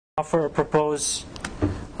offer or propose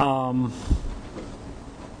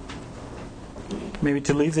maybe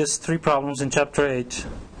to leave these 3 problems in Chapter 8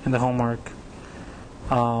 in the homework.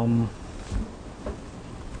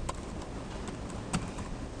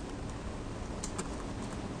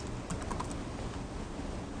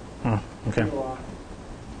 Okay.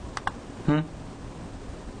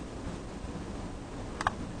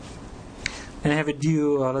 And have it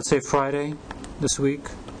due, let's say Friday this week.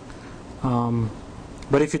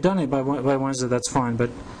 But if you've done it by Wednesday, that's fine.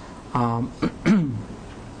 But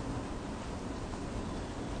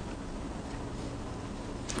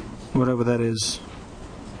whatever that is.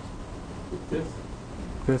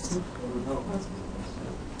 5th.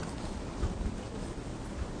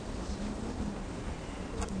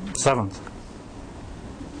 7th.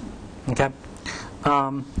 Okay.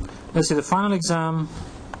 Let's see, the final exam,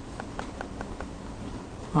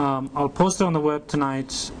 I'll post it on the web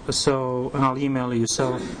tonight, and I'll email you.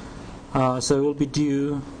 So it will be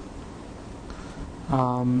due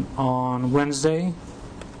on Wednesday,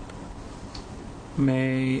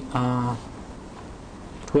 May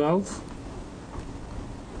 12th.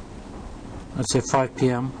 Let's say 5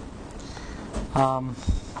 p.m.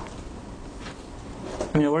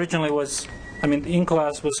 Originally the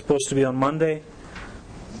in-class was supposed to be on Monday,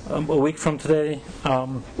 a week from today.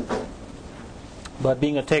 But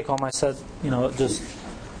being a take-home, I said, just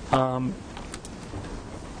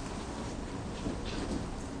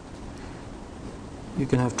you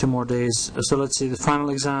can have 2 more days. So let's see, the final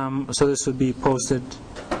exam. So this would be posted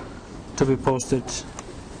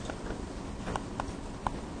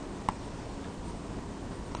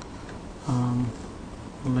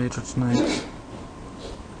later tonight.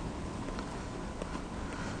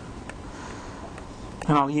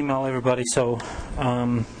 And I'll email everybody, so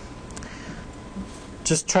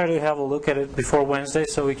just try to have a look at it before Wednesday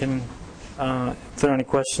so we can, if there are any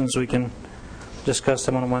questions, we can discuss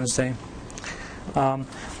them on Wednesday.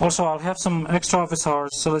 Also, I'll have some extra office hours.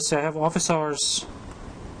 So let's say I have office hours.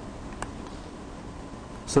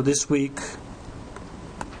 So this week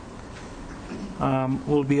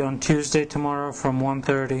will be on Tuesday tomorrow from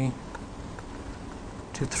 1:30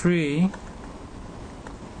 to 3.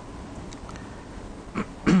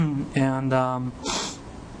 And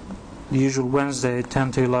the usual Wednesday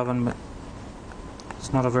 10 to 11, but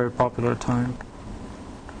it's not a very popular time.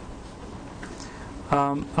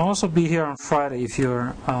 I'll also be here on Friday if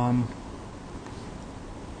you're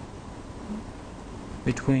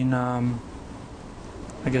between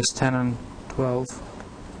I guess 10 and 12.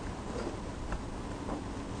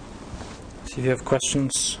 So if you have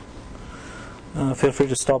questions, feel free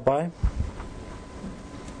to stop by.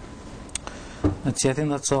 Let's see, I think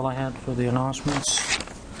that's all I had for the announcements.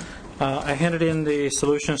 I handed in the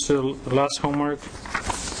solutions to the last homework.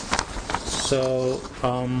 So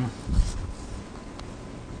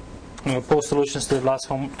I'll post solutions to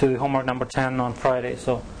the homework number 10 on Friday.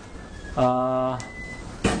 So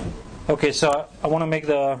okay, so I want to make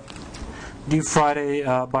the due Friday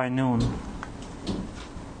by noon.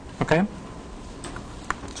 Okay?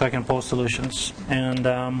 So I can post solutions. And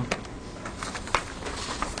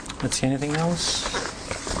let's see, anything else?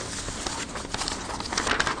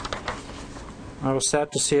 I was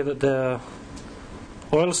sad to see that the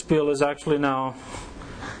oil spill is actually now,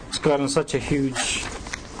 it's gotten such a huge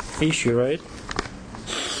issue, right?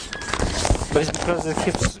 But it's because it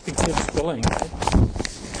keeps spilling, right?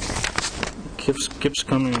 It keeps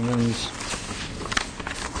coming. And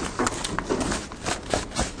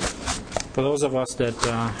for those of us that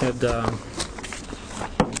had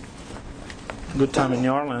good time in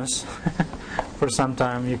New Orleans for some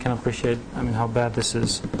time, you can appreciate, how bad this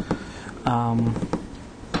is.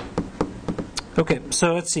 Okay,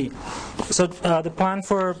 so let's see. So the plan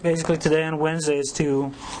for basically today and Wednesday is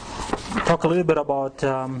to talk a little bit about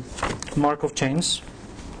Markov chains.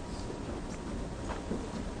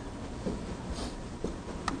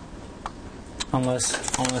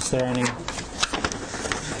 Unless there are any.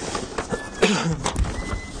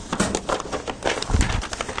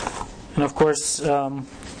 And of course,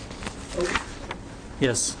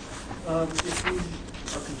 yes.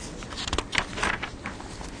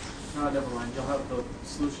 Never mind. You'll have the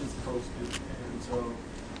solutions posted, and so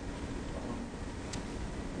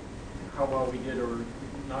how well we did or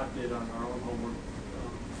not did on our own homework.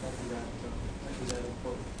 I'll do that.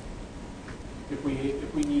 If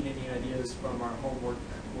we need any ideas from our homework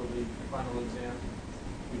for the final exam,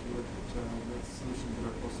 we can look at the solutions that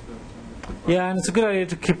are posted. Yeah, and it's a good idea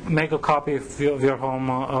to make a copy of your own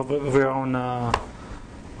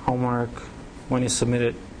homework when you submit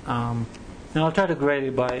it. And I'll try to grade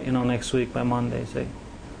it by next week by Monday, say,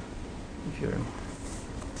 if you're.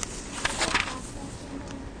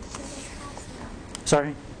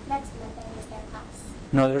 Sorry? Next Monday is their class.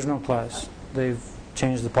 No, there's no class. They've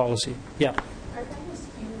changed the policy. Yeah. Are finals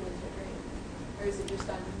cumulative, or is it just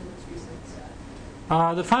on the most recent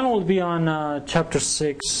set? The final will be on chapter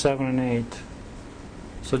 6, 7, and 8.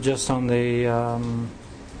 So just on the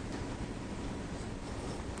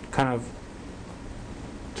kind of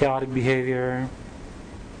chaotic behavior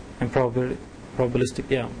and probabilistic,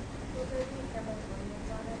 yeah. Will there be thermal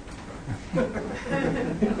on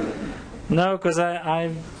it? No, because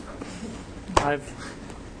I've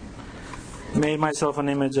made myself an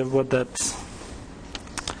image of what that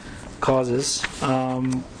causes.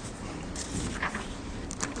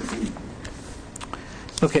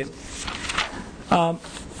 Okay.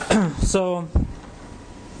 So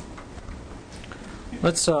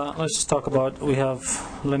let's just talk about. We have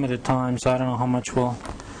limited time, so I don't know how much we'll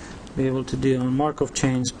be able to do on Markov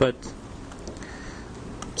chains, but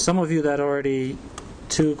some of you that already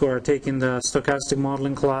took or are taking the stochastic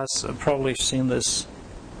modeling class have probably seen this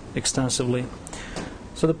extensively.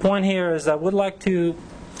 So the point here is that I would like to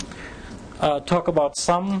talk about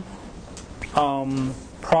some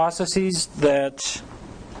processes that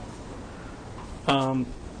are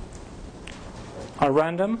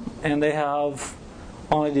random and they have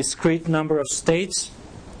only a discrete number of states.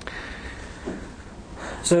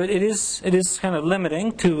 So it is kind of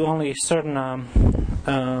limiting to only certain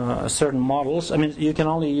models. I mean, you can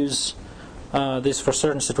only use this for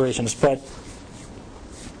certain situations, but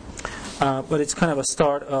it's kind of a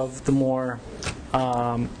start of the more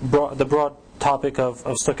the broad topic of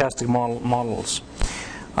stochastic models.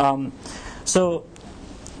 So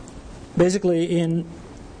basically, in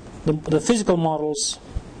the physical models,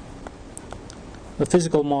 that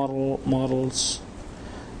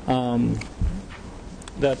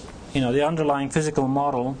the underlying physical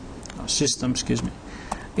model system,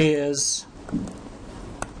 is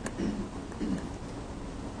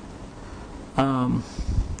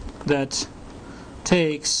that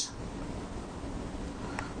takes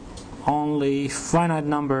only finite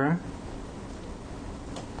number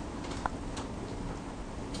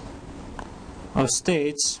of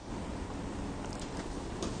states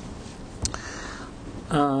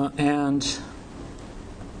and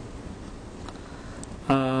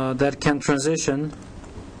that can transition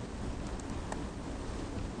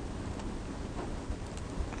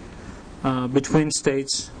between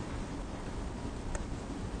states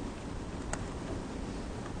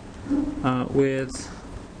with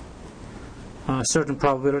a certain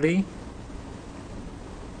probability,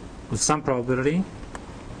 with some probability.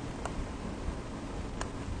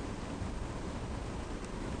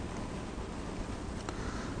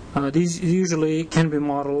 These usually can be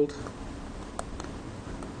modeled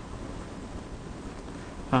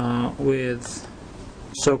with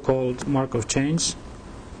so-called Markov chains,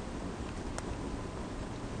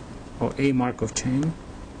 or a Markov chain.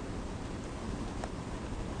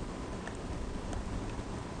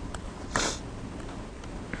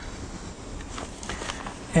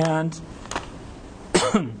 And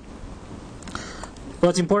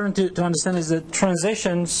what's important to understand is that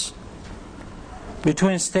transitions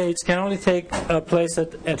between states can only take place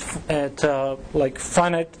at like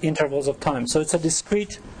finite intervals of time. So it's a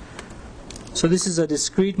discrete. So this is a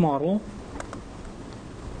discrete model,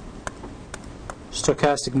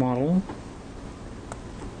 stochastic model.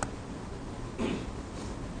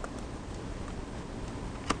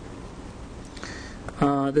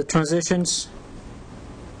 The transitions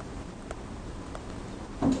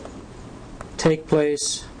take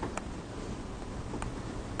place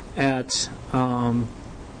at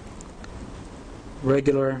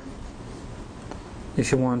regular,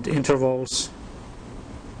 if you want, intervals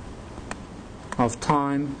of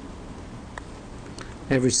time,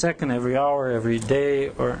 every second, every hour, every day,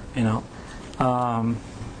 or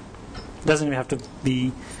doesn't even have to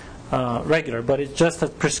be regular, but it's just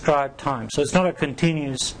at prescribed time. So it's not a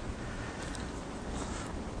continuous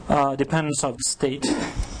dependence of the state.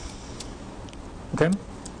 Okay?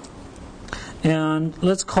 And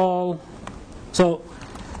let's call, so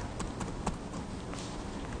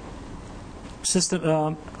system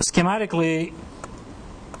schematically,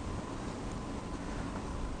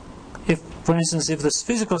 if, for instance, if this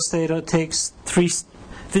physical state takes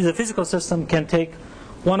the physical system can take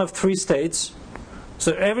one of three states.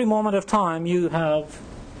 So every moment of time you have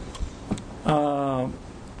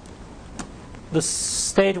the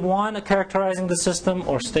state 1 characterizing the system,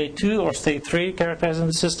 or state 2 or state 3 characterizing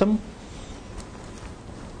the system,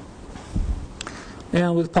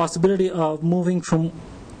 and with possibility of moving from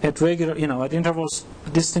at regular, at intervals,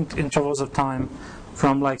 distinct intervals of time,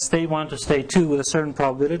 from like state 1 to state 2 with a certain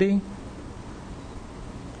probability.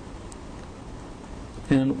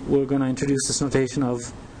 and we're going to introduce this notation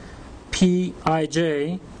of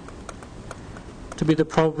Pij to be the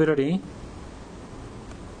probability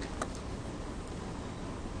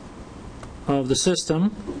of the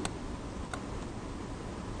system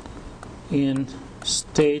in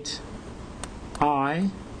state I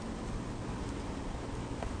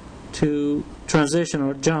to transition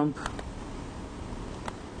or jump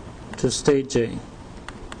to state J.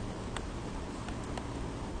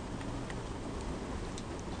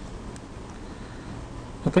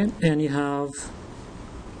 Okay, and you have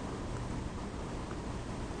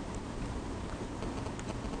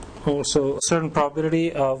also a certain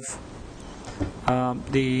probability of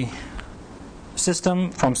the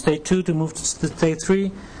system from state 2 to move to state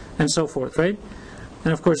 3 and so forth, right?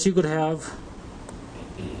 And of course you could have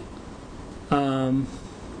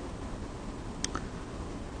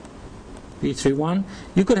B31.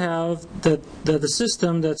 You could have the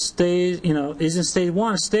system that stays, is in state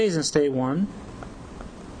 1 stays in state 1,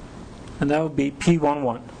 and that would be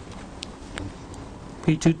P11,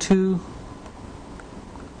 P22,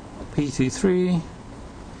 P33.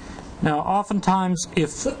 Now, oftentimes,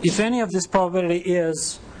 if any of this probability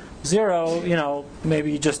is 0,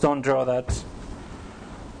 maybe you just don't draw that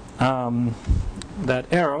that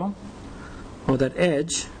arrow or that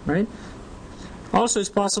edge, right? Also, it's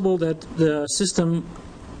possible that the system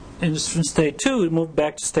in state 2 would move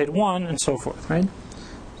back to state 1 and so forth, right?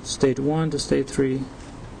 State 1 to state 3.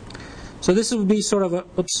 So this would be sort of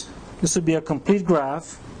this would be a complete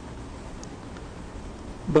graph.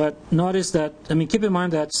 But notice that, keep in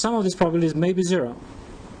mind that some of these probabilities may be 0.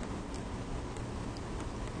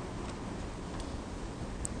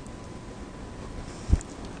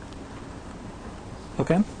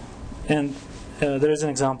 Okay? And there is an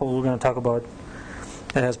example we're going to talk about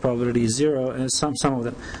that has probability 0 and some of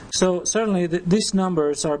them. So certainly these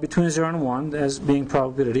numbers are between 0 and 1 as being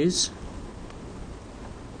probabilities.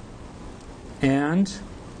 And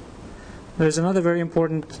there's another very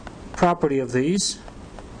important property of these.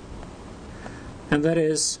 And that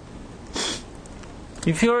is,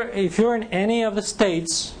 if you're in any of the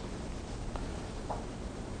states,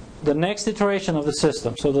 the next iteration of the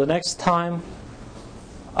system, so the next time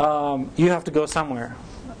you have to go somewhere.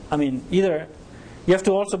 Either you have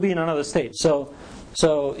to also be in another state. So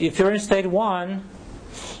if you're in state 1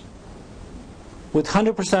 with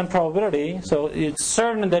 100% probability, so it's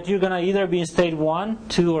certain that you're going to either be in state 1,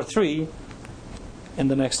 2, or 3 in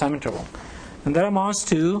the next time interval. And that amounts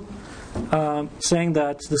to saying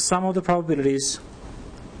that the sum of the probabilities,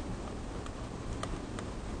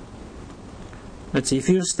 let's see, if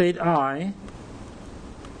you state I,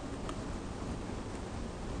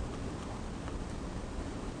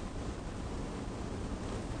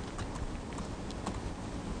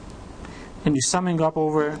 and you're summing up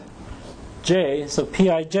over J, so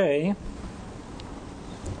Pij,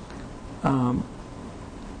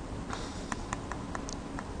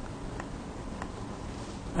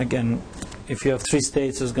 again, if you have 3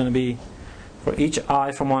 states, it's going to be for each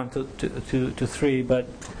I from 1 to 3, but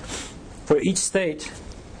for each state,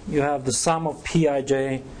 you have the sum of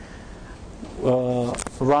Pij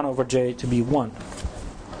run over J to be 1.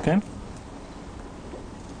 Okay?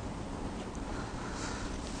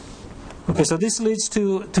 Okay, so this leads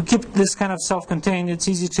to keep this kind of self-contained, it's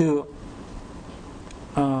easy to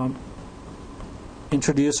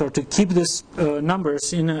introduce or to keep this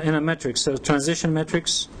numbers in a matrix. So transition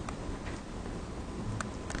matrix,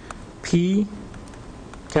 P,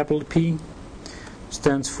 capital P,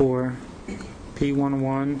 stands for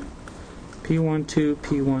P11, P12,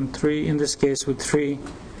 P13, in this case with 3,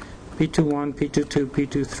 P21, P22,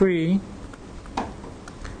 P23,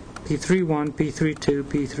 P31, P32,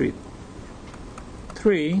 P33,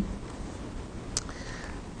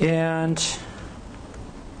 and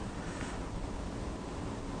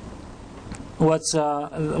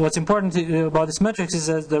what's important about this matrix is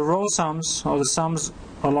that the row sums, or the sums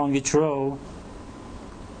along each row,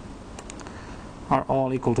 are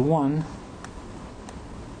all equal to 1.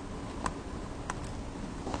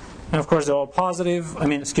 And of course they're all positive,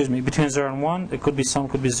 between 0 and 1. It could be, some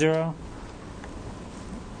could be 0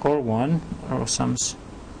 or 1, or sums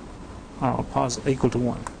are all equal to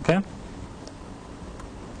 1. Okay?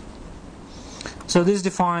 So this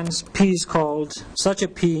defines P is called such a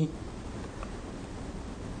P.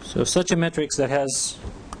 So such a matrix that has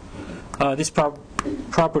these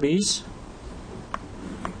properties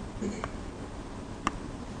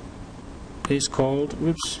is called,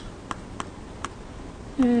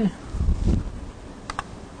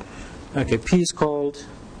 okay, P is called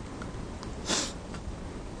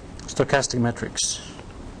stochastic matrix.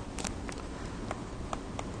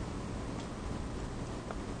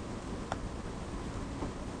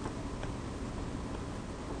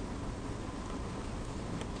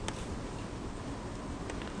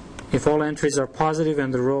 if all entries are positive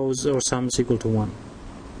and the rows or sum is equal to 1.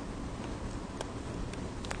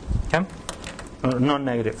 Okay? Or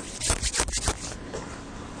non-negative.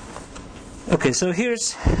 Okay, so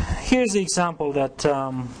here's the example that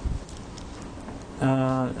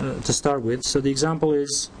to start with. So the example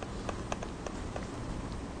is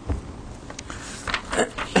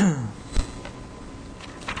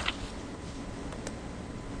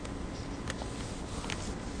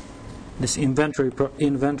this inventory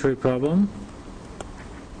problem.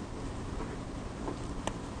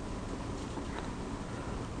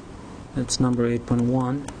 That's number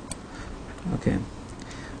 8.1. Okay,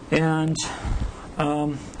 and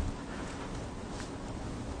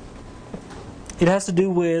it has to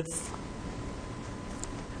do with,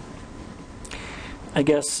 I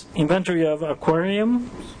guess, inventory of aquariums,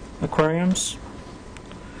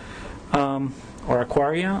 or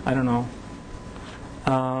aquaria. I don't know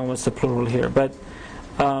what's the plural here, but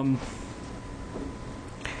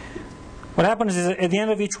what happens is at the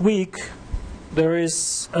end of each week there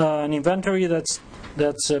is an inventory that's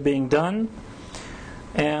being done,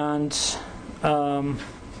 and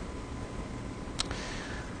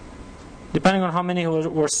depending on how many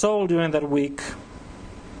were sold during that week,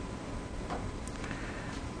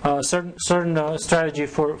 certain strategy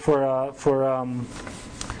for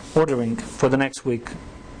ordering for the next week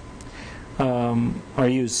are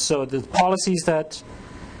used. So the policies that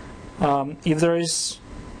if there is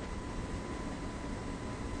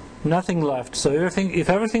nothing left, so if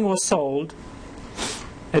everything was sold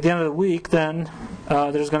at the end of the week, then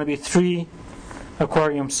there's going to be 3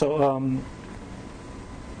 aquariums. So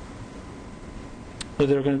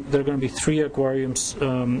there are going to be 3 aquariums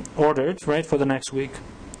ordered, right, for the next week.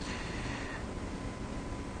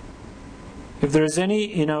 If there is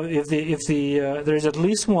any, if there is at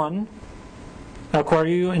least 1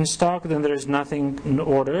 aquarium in stock, then there is nothing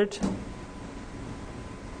ordered,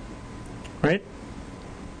 right?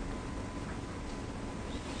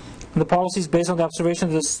 The policy is based on the observation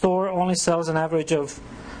that the store only sells an average of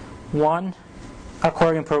 1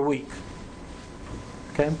 aquarium per week.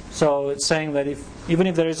 Okay, so it's saying that even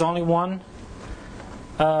if there is only 1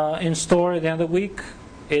 in store at the end of the week,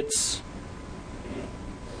 it's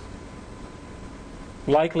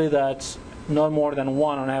likely that no more than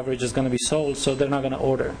 1 on average is going to be sold, so they're not going to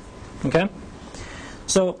order. Okay,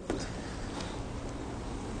 so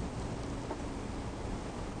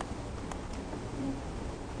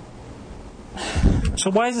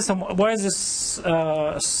why is this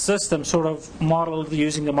system sort of modeled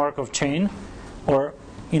using the Markov chain, or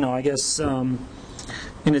I guess in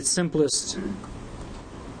its simplest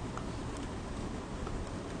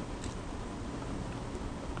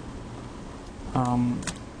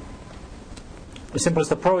the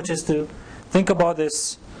simplest approach is to think about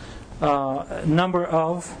this number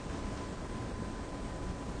of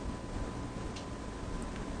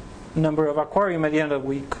aquarium at the end of the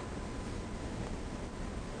week.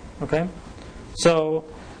 Okay, so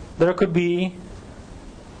there could be,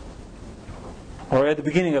 or at the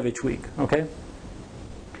beginning of each week. Okay,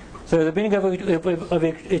 so at the beginning of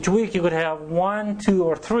each week you could have 1, 2,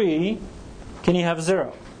 or 3. Can you have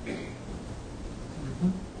 0?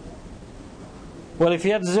 Well, if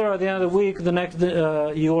you had 0 at the end of the week, the next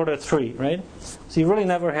you order 3, right? So you really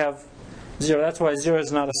never have 0. That's why 0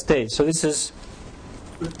 is not a state. So this is.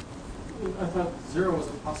 But I thought 0 was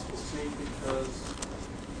a possible state because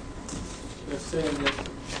they're saying that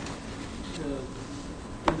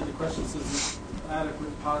the question says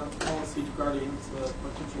adequate policy regarding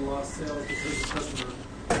potential lost sales because the customer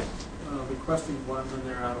requesting one when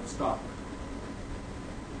they're out of stock.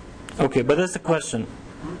 Okay, but that's the question.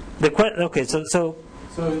 Okay, so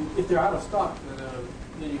if they're out of stock,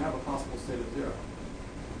 then you have a possible state of 0.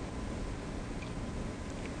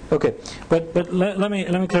 Okay, but let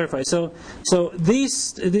me clarify. So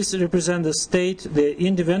these represent the state, the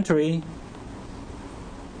inventory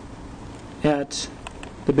at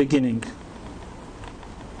the beginning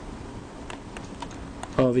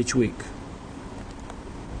of each week.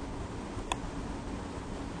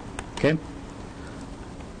 Okay,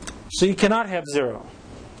 so you cannot have 0.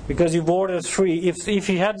 Because you've ordered 3. If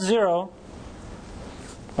you had 0,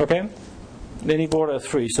 okay, then you've ordered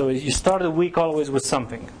 3. So you start the week always with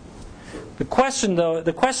something. The question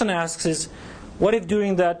asks is, what if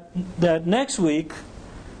during that next week,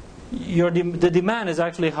 the demand is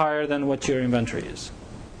actually higher than what your inventory is?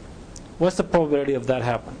 What's the probability of that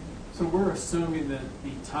happening? So we're assuming that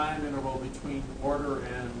the time interval between order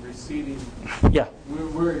and receiving. Yeah.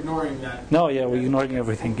 We're ignoring that. No, yeah, we're ignoring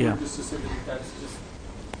everything. Yeah. We're just assuming that's just.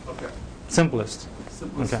 Okay. Simplest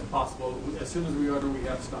Okay. Possible. As soon as we order, we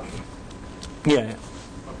have stock. Yeah.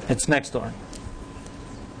 It's next door.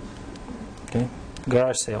 Okay,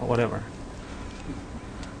 garage sale, whatever.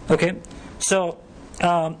 Okay, so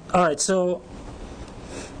all right, so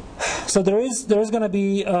there's going to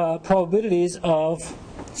be probabilities of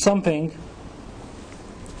something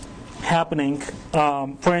happening.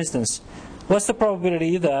 For instance, what's the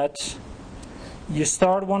probability that you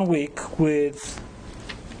start 1 week with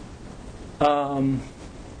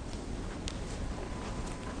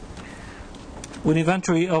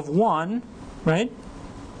inventory of 1, right?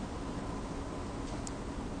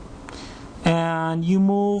 And you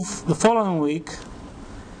move the following week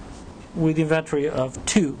with inventory of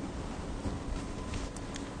 2.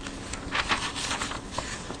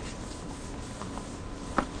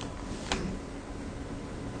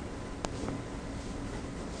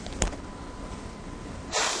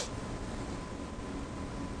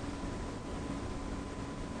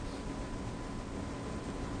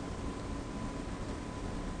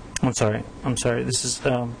 I'm sorry, this is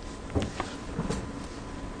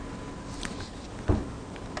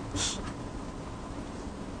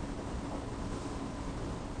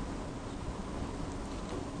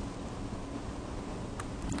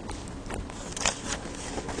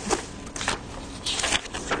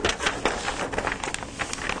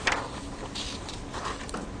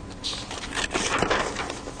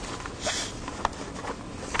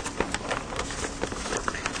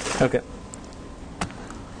okay.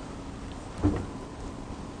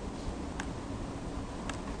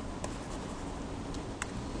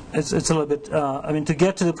 It's a little bit. I mean, to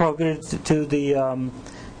get to the probability to the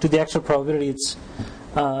actual probability, it's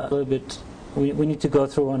a little bit. We need to go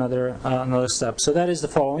through another step. So that is the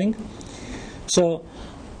following. So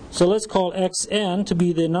let's call xn to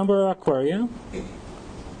be the number of aquaria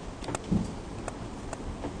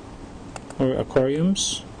or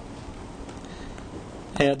aquariums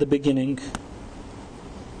at the beginning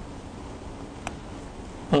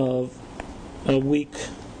of a week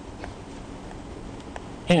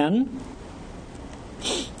n,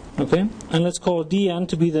 okay, and let's call dn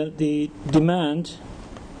to be the demand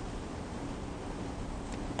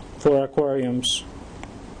for aquariums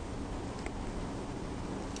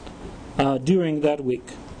during that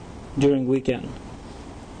week, during weekend.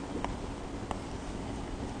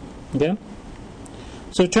 Okay,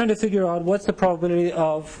 so trying to figure out what's the probability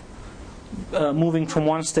of moving from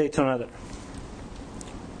one state to another.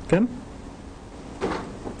 Okay.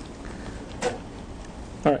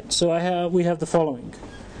 All right, so we have the following.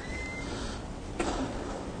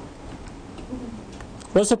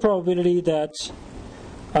 What's the probability that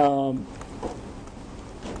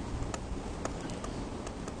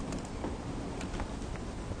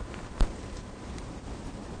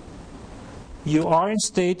you are in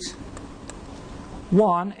state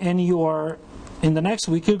 1 and you are in the next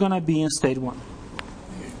week you're going to be in state 1?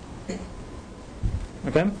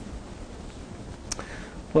 Okay?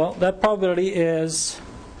 Well, that probability is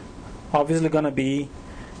obviously going to be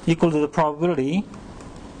equal to the probability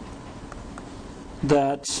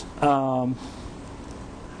that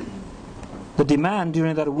the demand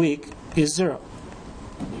during that week is 0.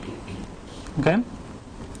 Okay?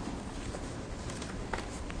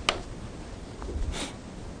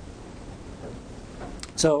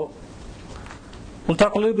 So we'll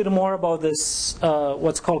talk a little bit more about this,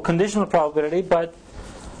 what's called conditional probability, but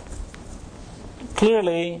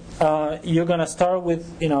clearly, you're going to start with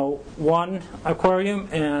 1 aquarium,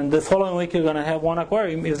 and the following week you're going to have 1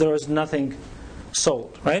 aquarium if there is nothing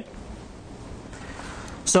sold, right?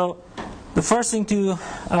 So the first thing to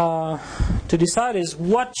decide is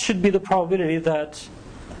what should be the probability that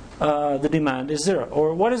the demand is 0,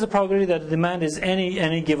 or what is the probability that the demand is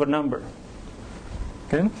any given number?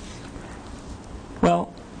 Okay.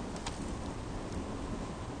 Well,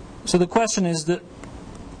 so the question is that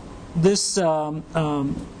this random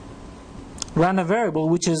variable,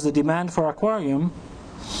 which is the demand for aquarium,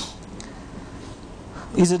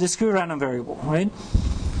 is a discrete random variable, right?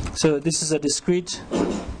 So this is a discrete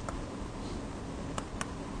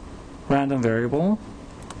random variable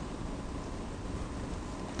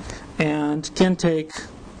and can take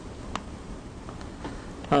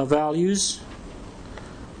values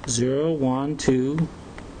 0, 1, 2,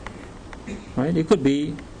 right? It could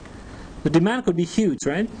be, the demand could be huge,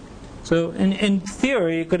 right? So in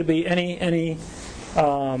theory, it could be any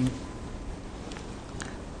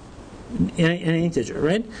integer,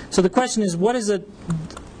 right? So the question is, what is the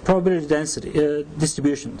probability density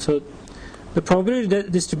distribution? So the probability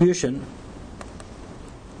distribution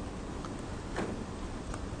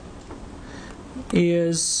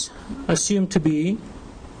is assumed to be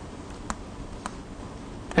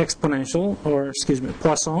exponential, or excuse me,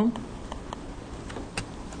 Poisson.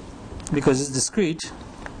 because it's discrete,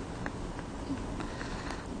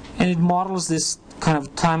 and it models this kind of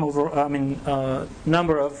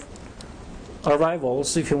number of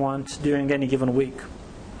arrivals, if you want, during any given week.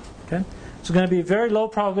 Okay, it's going to be a very low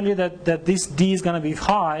probability that this D is going to be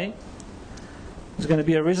high. There's going to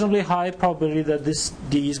be a reasonably high probability that this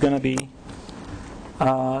D is going to be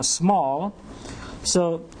small.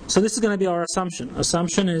 So this is going to be our assumption.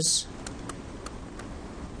 Assumption is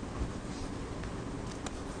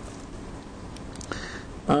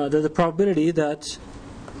that the probability that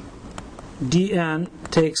dn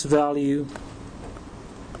takes value,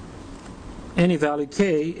 any value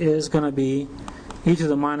k, is going to be e to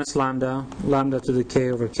the minus lambda, lambda to the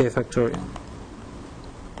k over k factorial.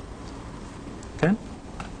 Okay?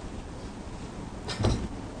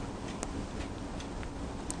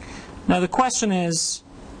 Now the question is,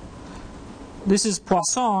 this is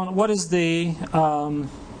Poisson, what is the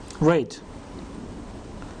rate?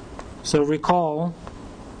 So recall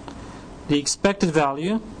the expected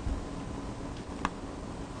value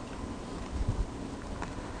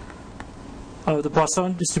of the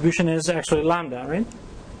Poisson distribution is actually lambda, right?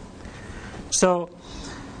 So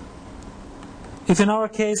if in our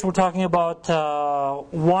case we're talking about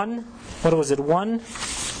 1, what was it, 1?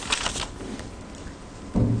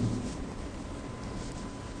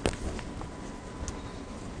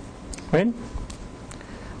 Right?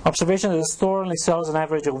 Observation that the store only sells an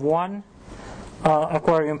average of 1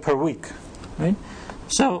 aquarium per week. Right?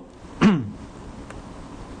 So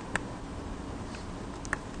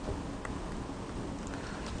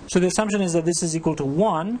so the assumption is that this is equal to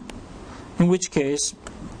 1, in which case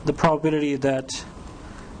the probability that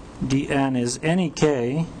dn is any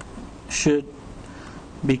k should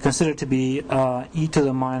be considered to be e to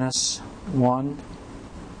the minus 1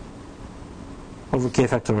 over k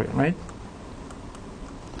factorial, right?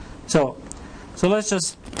 So let's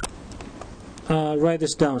just write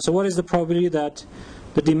this down. So what is the probability that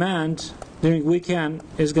the demand during weekend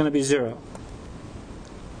is going to be 0?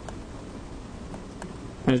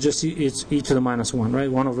 And it's e to the minus 1,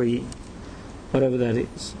 right? 1 over e, whatever that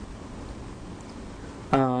is.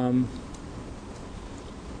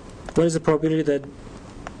 What is the probability that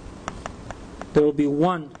there will be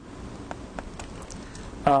 1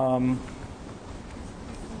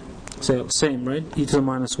 so same, right? E to the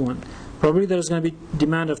minus 1. Probably there's going to be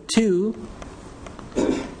demand of 2.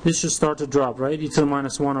 This should start to drop, right? E to the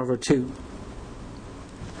minus 1 over 2.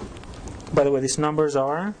 By the way, these numbers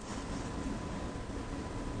are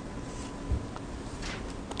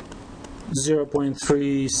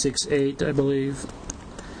 0.368, I believe.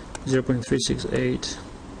 0.368.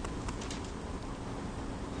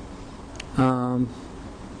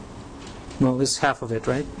 Well, this is half of it,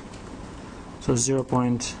 right? So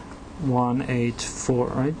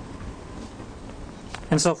 0.184, right?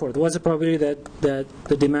 And so forth. What's the probability that the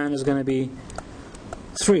demand is going to be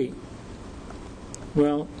 3?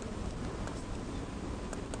 Well,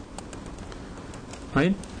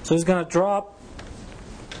 right? So it's going to drop.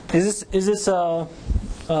 Is this a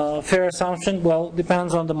fair assumption? Well,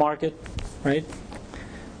 depends on the market, right?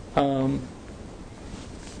 I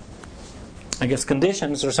guess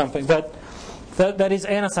conditions or something, but that is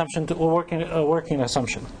an assumption, to a working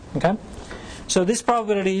assumption. Okay, so these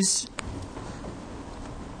probabilities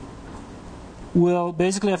will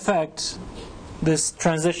basically affect this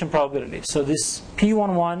transition probability. So this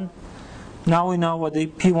P11, now we know what the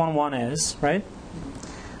P11 is, right?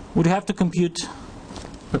 We'd have to compute.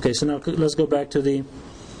 Okay, so now let's go back to the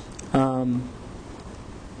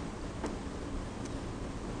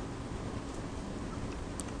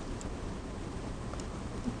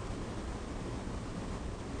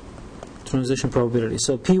transition probability.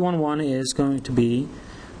 So P11 is going to be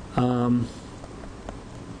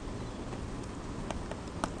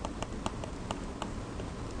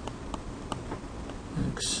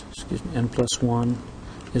n plus 1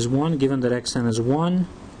 is 1, given that xn is 1.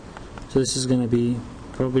 So this is going to be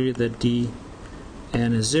probability that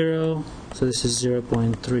dn is 0. So this is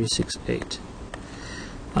 0.368.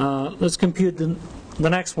 Let's compute the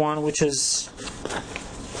next one, which is,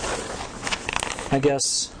 I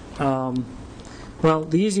guess, well,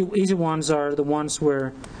 the easy ones are the ones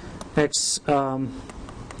where x n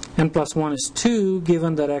plus 1 is 2,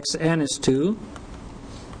 given that xn is 2.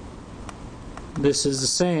 This is the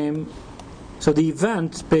same. So the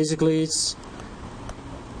event basically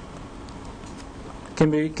can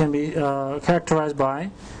be characterized by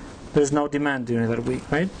there's no demand during that week,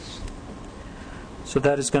 right? So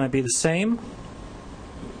that is going to be the same,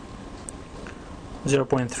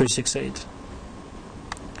 0.368.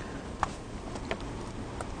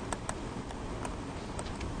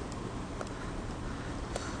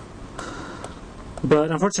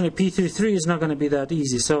 But unfortunately, P33 is not going to be that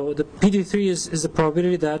easy. So the P33 is the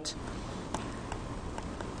probability that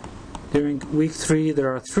during week 3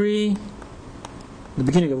 there are 3. The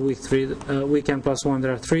beginning of week 3, week n plus 1,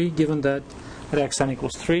 there are 3, given that at x n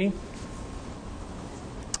equals 3.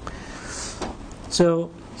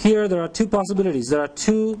 So here there are two possibilities. There are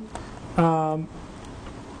two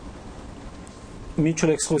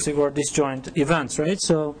mutually exclusive or disjoint events, right?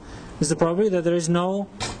 So it's the probability that there is no,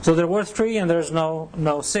 so there were 3 and there's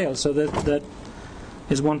no sale. So that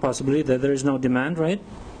is one possibility, that there is no demand, right?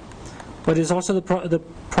 But it's also the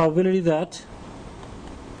probability that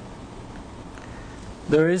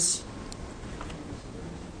there is,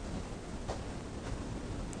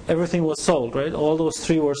 everything was sold, right? All those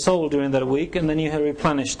 3 were sold during that week, and then you have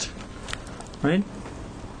replenished, right?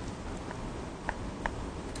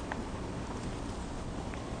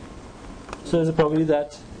 So there's a probability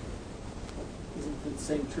that. Isn't the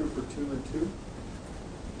same true for 2 and 2?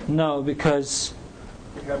 No, because.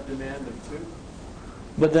 You have demand of 2?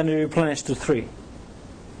 But then you replenish to 3.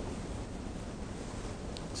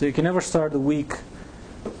 So you can never start the week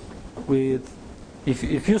with.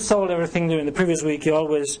 If you sold everything during the previous week, you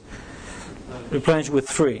always replenish with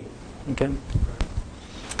 3. Okay.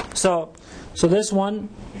 So this one.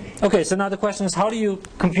 Okay. So now the question is, how do you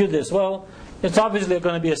compute this? Well, it's obviously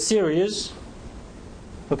going to be a series.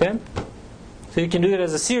 Okay. So you can do it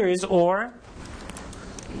as a series, or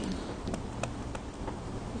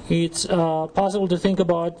it's possible to think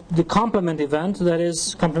about the complementary event. That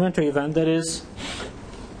is, so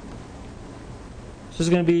it's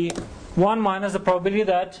going to be 1 minus the probability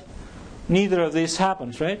that neither of these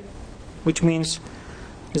happens, right? Which means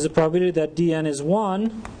is the probability that dn is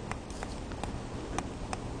 1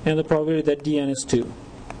 and the probability that dn is 2.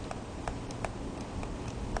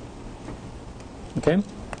 Okay?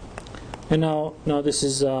 And now this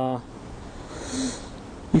is, you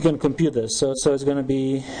can compute this. So it's going to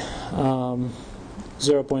be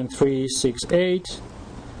 0.368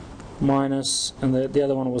 minus, and the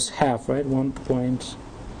other one was half, right?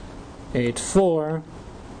 1.84.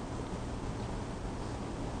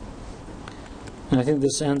 And I think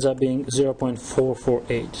this ends up being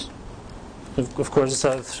 0.448. Of course, it's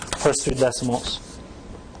the first 3 decimals.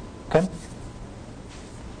 Okay?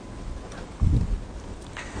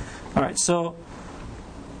 All right, so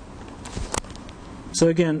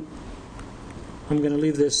again, I'm going to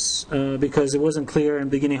leave this because it wasn't clear in the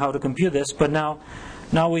beginning how to compute this, but now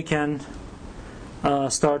we can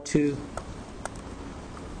start to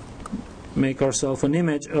make ourselves an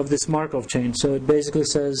image of this Markov chain. So it basically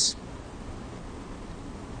says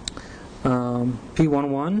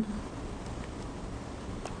P11,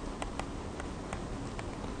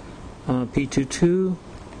 P22,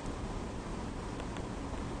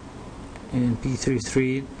 and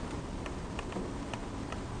P33.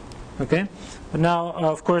 Okay? But now,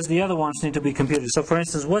 of course, the other ones need to be computed. So for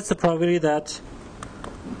instance, what's the probability that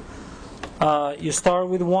you start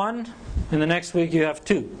with 1 and the next week you have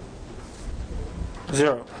 2?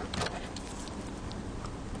 0.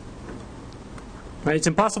 Right? It's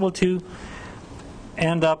impossible to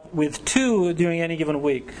end up with 2 during any given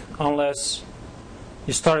week unless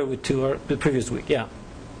you started with 2 or the previous week. Yeah.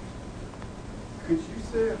 Could you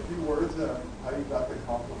say a few words on how you got the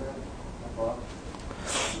complement above?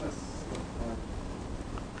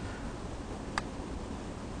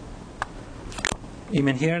 You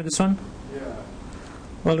mean here, this one? Yeah.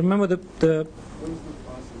 Well, remember the What is the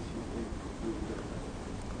process you think?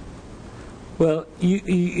 well,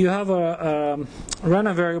 you have a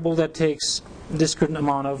random variable that takes discrete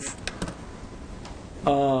amount of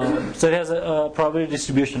so it has a probability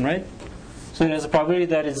distribution, right? So it has a probability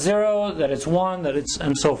that it's 0, that it's 1, that it's,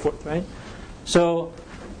 and so forth, right? So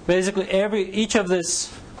basically each of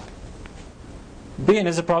this bin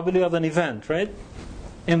is a probability of an event, right?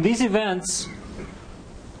 And these events,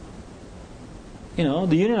 the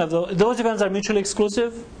union of those events are mutually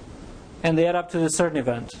exclusive, and they add up to a certain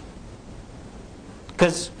event.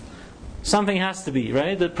 Because something has to be,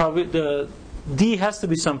 right? The D has to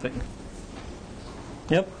be something.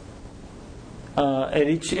 Yep. At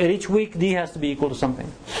each week, D has to be equal to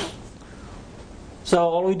something. So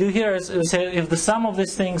all we do here is say if the sum of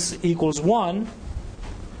these things equals 1,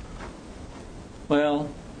 well,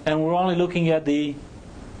 and we're only looking at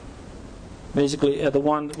basically at the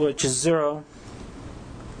one which is 0.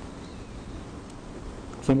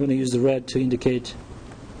 So I'm going to use the red to indicate.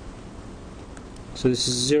 So this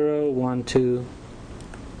is 0, 1, 2.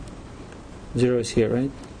 0 is here,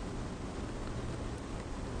 right?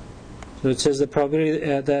 So it says the probability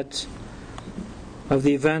that of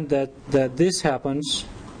the event that this happens,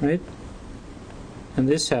 right? And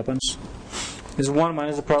this happens, is 1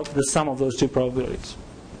 minus the sum of those two probabilities.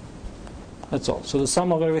 That's all. So the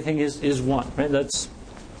sum of everything is 1, right? That's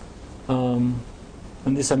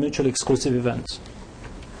and these are mutually exclusive events.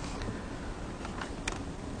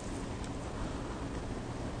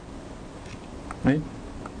 Right?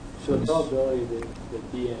 So the probability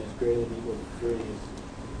that dn is greater than or equal to 3 is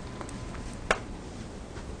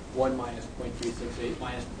 1 minus 0.368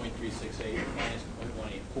 minus 0.368 minus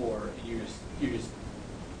 0.184, and you're just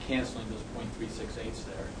canceling those 0.368s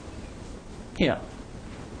there. Yeah.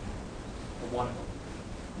 Or one of them.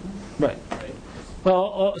 Right. Right?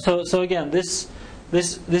 Well, so again, this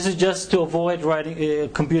is just to avoid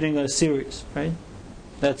computing a series, right?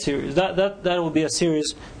 That series that will be a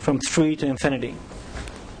series from 3 to infinity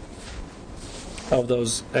of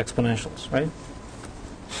those exponentials, right?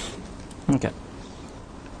 Okay.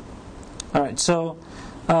 All right. So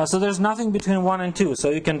there's nothing between 1 and 2.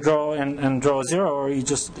 So you can draw and draw 0, or you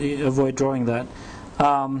just avoid drawing that.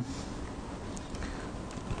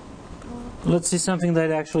 Let's see something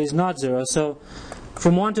that actually is not 0. So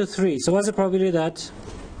from 1 to 3. So what's the probability that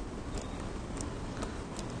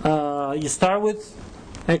you start with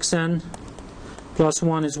xn plus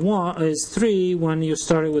 1 is 3 when you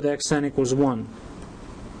started with xn equals 1?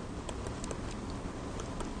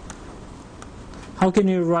 How can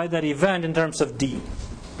you write that event in terms of d?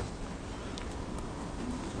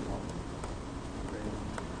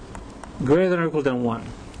 Greater than or equal than 1.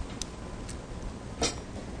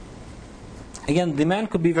 Again,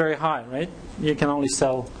 demand could be very high, right? You can only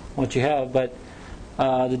sell what you have, but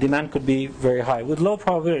the demand could be very high. With low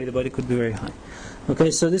probability, but it could be very high.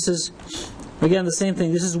 Okay, so this is, again, the same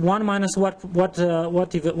thing. This is 1 minus what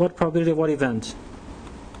probability of what event?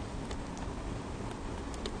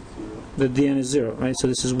 The dn is 0, right? So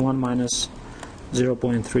this is 1 minus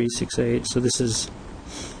 0.368. So this is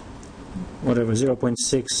whatever,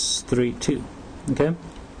 0.632. Okay?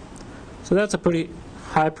 So that's a pretty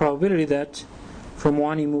high probability that from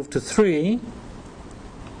 1 you move to 3.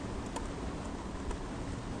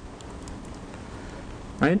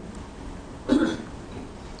 Right?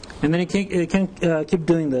 And then you can keep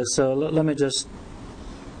doing this. So let me just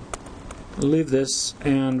leave this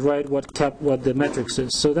and write what the matrix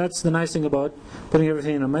is. So that's the nice thing about putting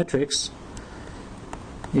everything in a matrix.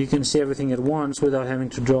 You can see everything at once without having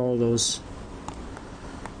to draw all those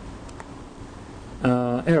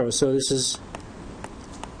arrows. So this is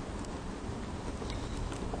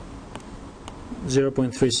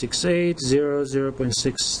 0.368, 0,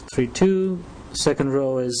 0.632. Second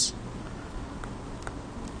row is,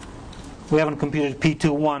 we haven't computed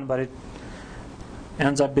P21, but it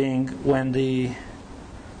ends up being when the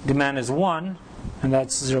demand is 1, and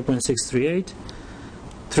that's 0.638,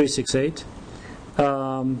 368.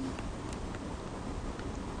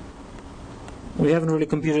 We haven't really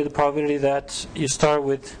computed the probability that you start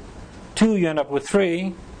with 2, you end up with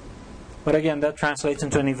 3, but again, that translates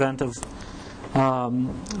into an event of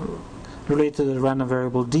related to the random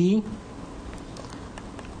variable d.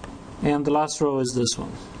 And the last row is this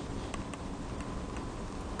one.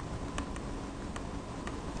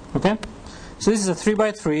 Okay? So this is a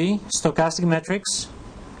 3x3 stochastic matrix.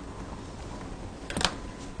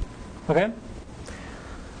 Okay?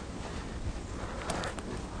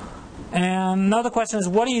 And now the question is,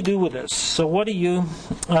 what do you do with this? So what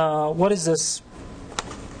is this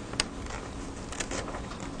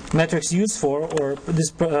matrix used for, or this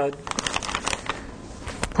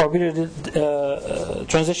probability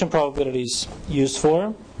transition probabilities used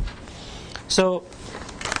for? So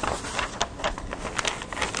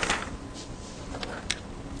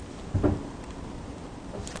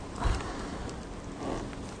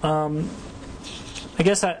I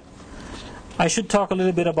guess I should talk a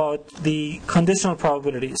little bit about the conditional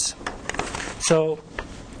probabilities. So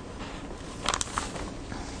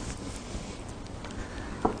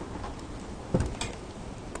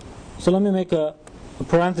let me make a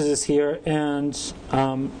parenthesis here, and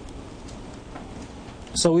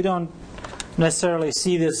so we don't necessarily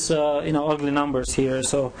see this ugly numbers here.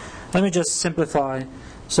 So let me just simplify.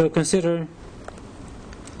 So consider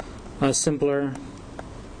a simpler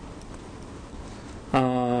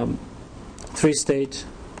 3-state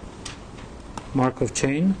Markov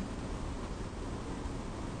chain.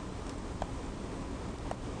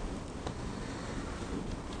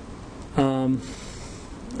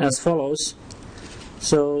 As follows.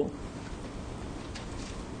 So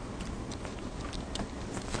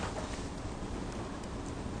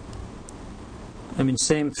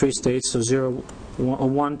same 3 states, so 0,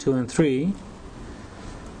 1, 2, and 3.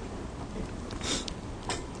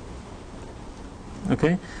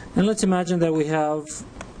 Okay, and let's imagine that we have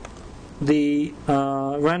the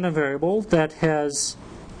random variable that has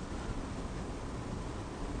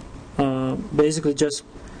basically just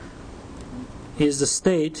is the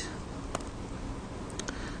state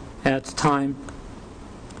at time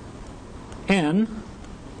n,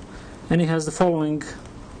 and it has the following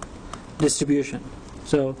distribution.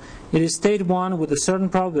 So it is state 1 with a certain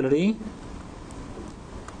probability,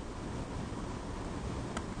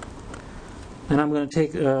 and I'm going to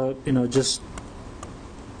take just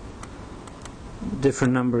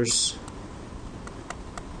different numbers.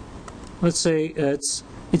 Let's say it's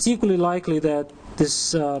equally likely that the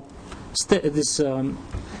state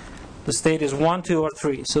is 1, 2, or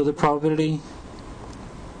 3. So the probability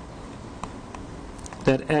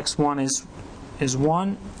that x1 is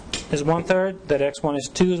 1 is 1/3, that x1 is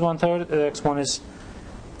 2 is 1/3, that x1 is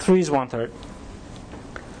 3 is 1/3.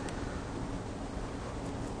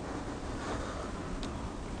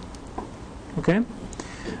 Okay,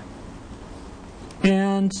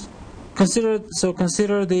 and consider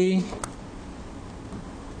the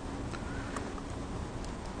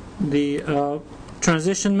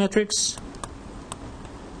transition matrix.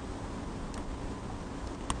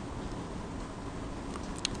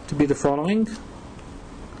 To be the following.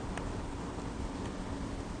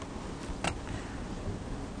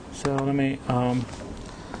 So let me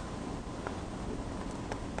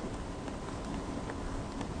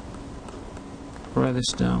write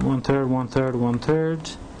this down. 1/3, 1/3,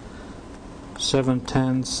 1/3,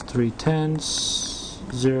 7/10, 3/10,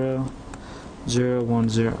 0, 0, 1,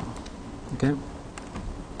 0. Okay.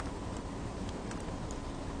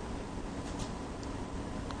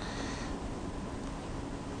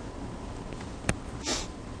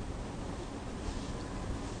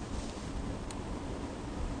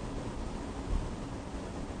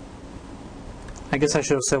 I guess I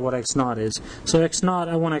should have said what x0 is. So x0,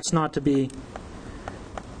 I want x0 to be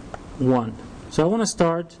 1. So I want to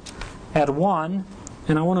start at 1,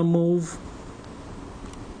 and I want to move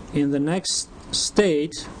in the next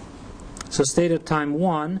state, so state at time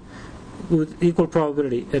 1, with equal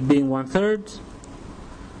probability at being 1/3.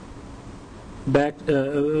 Back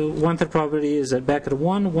 1/3 probability is at back at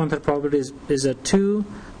 1, 1/3 probability is at 2,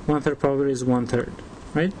 1/3 probability is 1/3,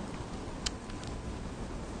 right?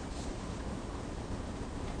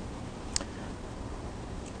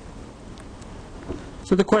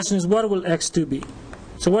 So the question is, what will x2 be?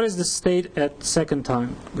 So what is the state at second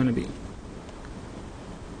time going to be?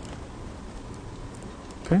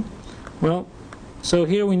 Okay. Well, so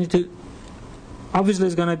here we need to, obviously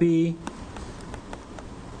it's going to be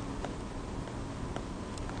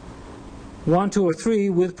 1, 2, or 3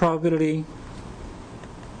 with probability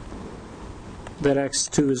that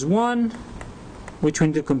x2 is 1, which we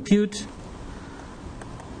need to compute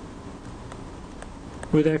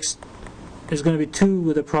with x is going to be 2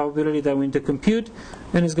 with the probability that we need to compute,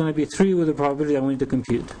 and it's going to be 3 with the probability that we need to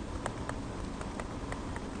compute.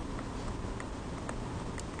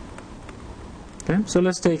 Okay, so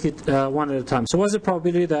let's take it one at a time. So what's the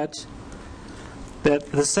probability that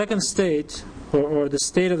the second state, or the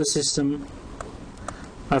state of the system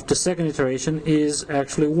after second iteration is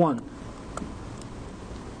actually 1?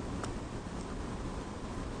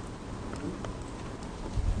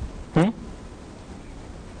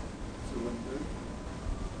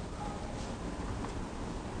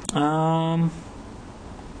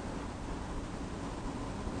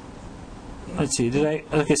 Let's see,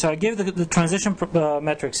 okay, so I gave the transition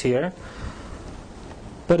metrics here,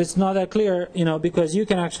 but it's not that clear, because you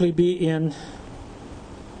can actually be in,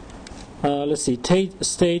 let's see,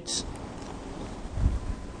 state,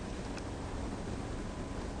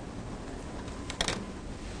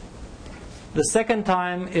 the second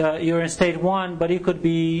time you're in state 1, but you could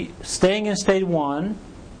be staying in state 1,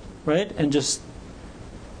 right, and just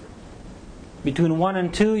between 1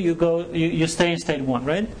 and 2 you stay in state 1,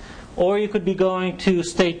 right? Or you could be going to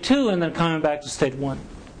state 2 and then coming back to state 1.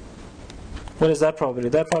 What is that probability?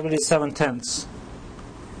 That probability is 7/10.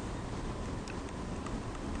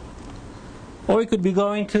 Or you could be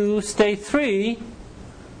going to state 3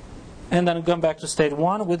 and then come back to state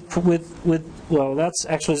 1 with well, that's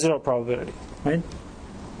actually 0 probability, right?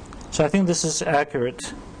 So I think this is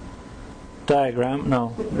accurate diagram.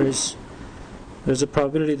 No, there's a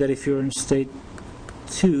probability that if you're in state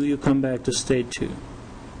 2, you come back to state 2.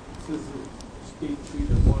 It says that state 3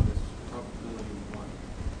 to 1 is probability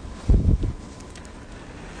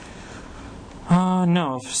 1.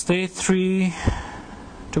 No, if state 3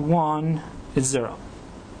 to 1 is 0.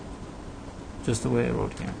 Just the way I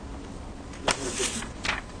wrote here.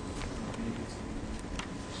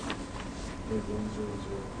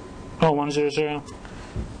 Oh, 1, 0, 0.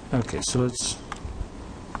 Okay, so let's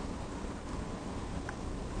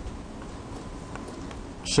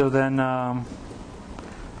So then that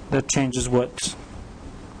changes what?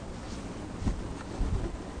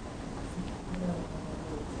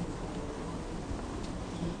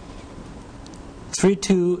 Three,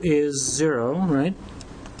 2 is 0, right?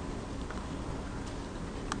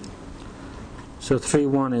 So 3,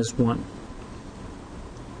 1 is 1.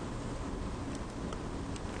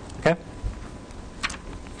 Okay?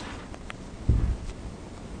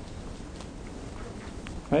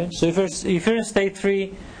 Right? So if you're in state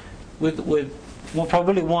 3 with well,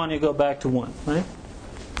 probability 1, you go back to 1, right?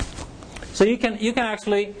 So you can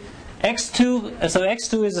actually x2, so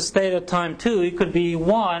x2 is a state at time 2. It could be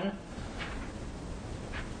 1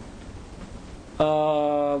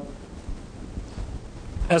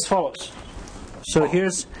 as follows. So here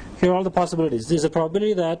are all the possibilities. There's a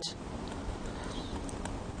probability that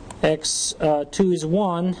x2 is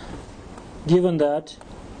 1 given that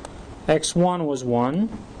x1 was 1,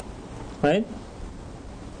 right?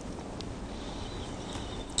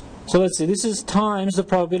 So let's see, this is times the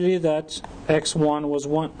probability that x1 was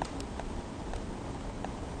 1.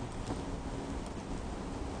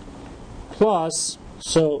 Plus,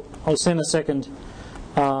 so I'll say in a second,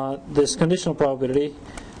 this conditional probability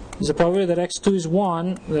is the probability that x2 is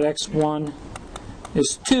 1, that x1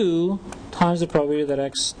 is 2, times the probability that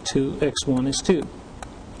x1 is 2.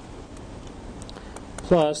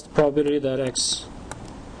 Plus the probability that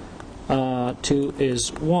x2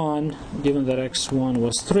 is 1, given that x1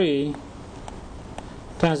 was 3,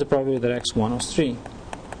 times the probability that x1 was 3.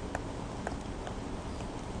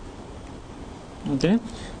 Okay?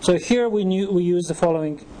 So here we use the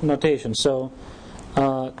following notation. So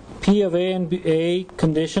P of A and B, A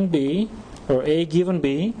condition B, or A given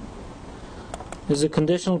B, is a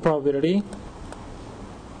conditional probability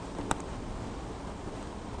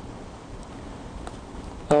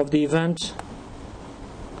of the event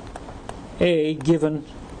A given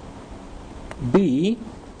B,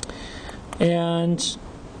 and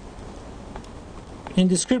in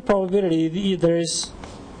discrete probability there is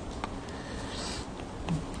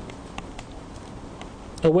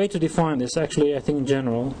a way to define this, actually, I think in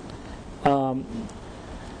general.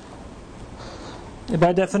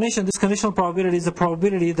 By definition, this conditional probability is the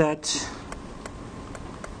probability that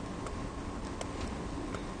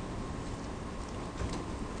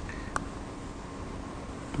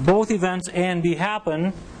both events A and B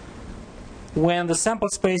happen when the sample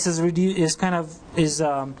space is reduced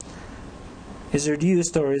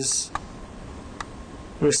or is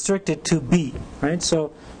restricted to B, right?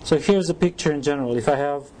 So here's the picture in general. If I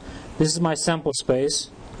have, this is my sample space,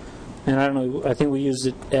 and I don't know, I think we use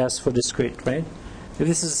it S for discrete, right? If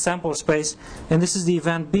this is a sample space, and this is the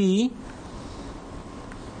event B,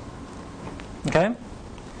 okay?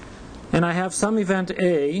 And I have some event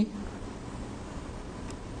A,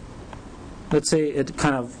 let's say it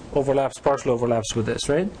kind of overlaps, partially overlaps with this,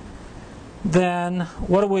 right? Then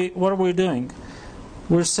what are we doing?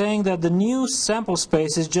 We're saying that the new sample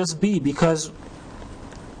space is just B, because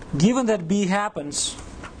given that B happens,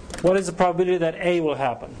 what is the probability that A will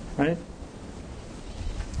happen, right?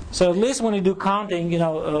 So at least when you do counting,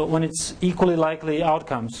 when it's equally likely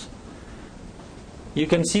outcomes, you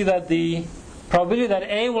can see that the probability that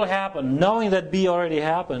A will happen, knowing that B already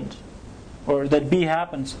happened, or that B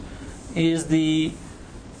happens, is the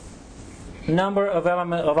number of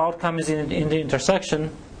outcomes in the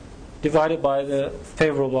intersection divided by the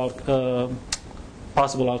favorable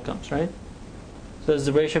possible outcomes, right? So it's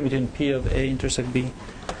the ratio between P of A intersect B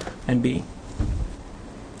and B.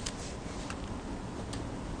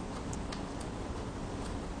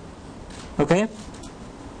 Okay?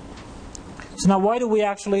 So now why do we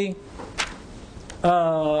actually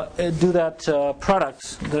do that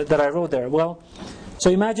product that I wrote there? Well, so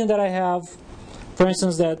imagine that I have, for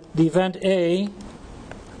instance, that the event A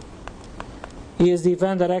is the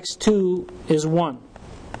event that x2 is 1.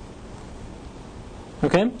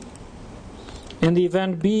 Okay? And the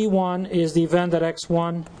event B1 is the event that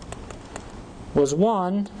x1 was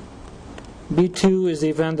 1. B2 is the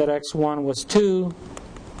event that x1 was 2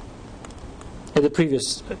 at the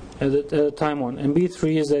previous, at the time 1. And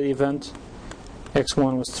B3 is the event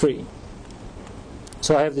x1 was 3.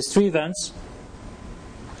 So I have these 3 events.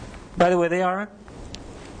 By the way, they are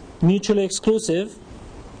mutually exclusive.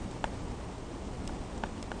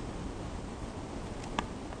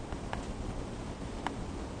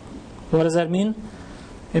 What does that mean?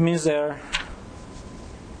 It means their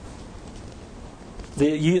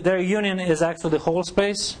union is actually the whole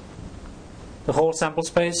space, the whole sample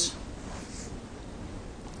space,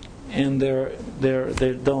 and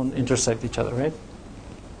they don't intersect each other, right?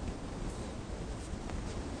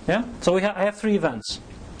 Yeah. So I have 3 events.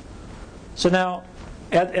 So now,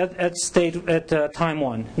 at time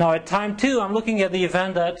 1. Now at time 2, I'm looking at the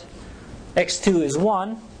event that x2 is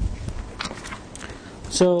 1.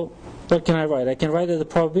 So what can I write? I can write that the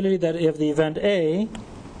probability that if the event A,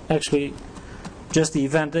 actually just the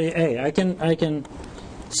event A, I can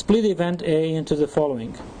split the event A into the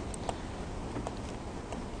following.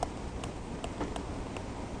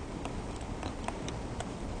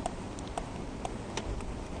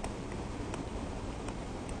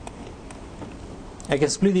 I can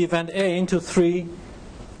split the event A into 3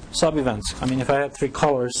 sub-events. I mean, if I had 3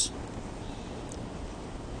 colors,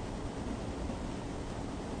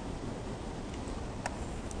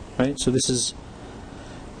 right? So this is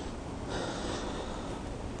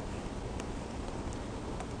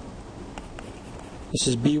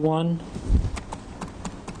B1.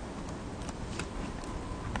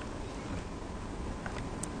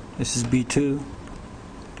 This is B2.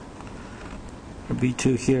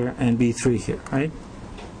 B2 here and B3 here, right?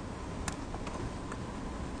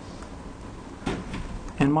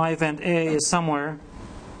 And my event A is somewhere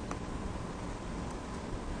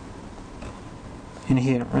in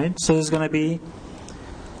here, right? So there's going to be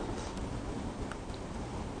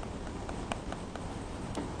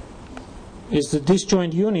is the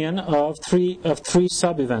disjoint union of three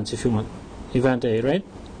sub-events, if you want, event A, right?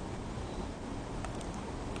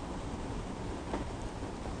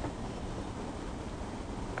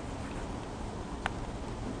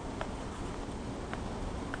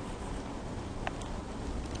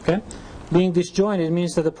 Okay, being disjointed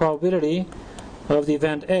means that the probability of the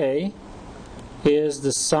event A is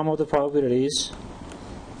the sum of the probabilities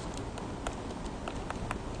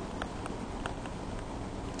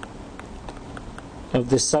of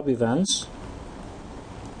the sub-events.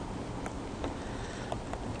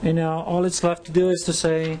 And now all it's left to do is to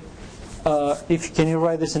say, can you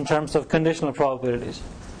write this in terms of conditional probabilities?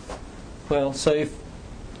 Well, so if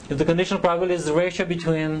the conditional probability is the ratio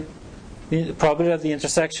between the probability of the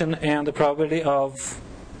intersection and the probability of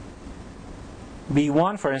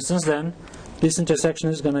B1, for instance, then this intersection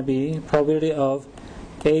is going to be probability of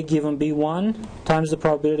A given B1 times the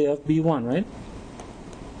probability of B1, right?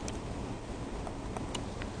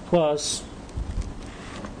 Plus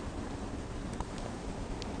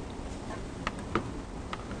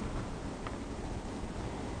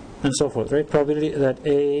and so forth, right? Probability that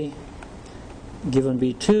A given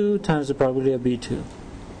B2 times the probability of B2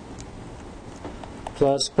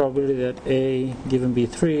 plus probability that A given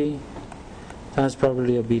B3 times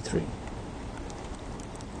probability of B3.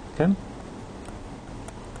 Okay?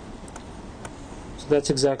 So that's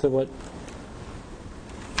exactly what.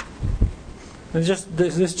 It's just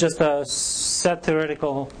this is just a set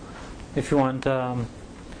theoretical, if you want,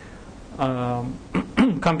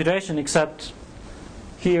 computation. Except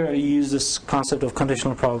here I use this concept of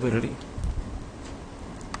conditional probability.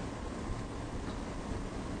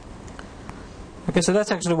 Okay, so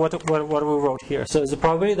that's actually what we wrote here. So it's the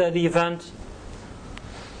probability that the event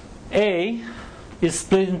A is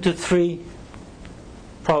split into 3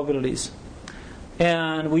 probabilities.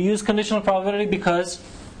 And we use conditional probability because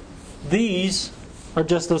these are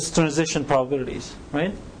just those transition probabilities,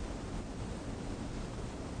 right?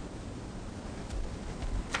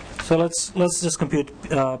 So let's just compute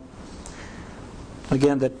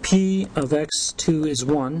again that P of x2 is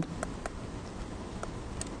 1.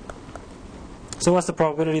 So what's the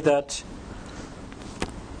probability that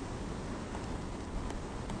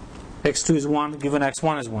x2 is 1 given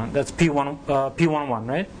x1 is 1? That's P11,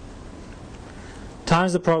 right?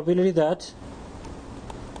 Times the probability that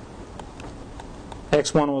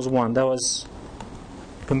x1 was 1. That was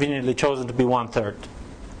conveniently chosen to be 1/3.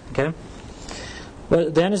 Okay?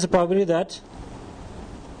 But then is the probability that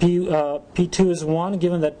P2 is 1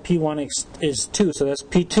 given that P1 is 2. So that's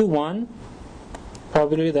P21,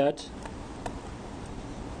 probability that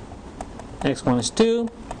x1 is 2,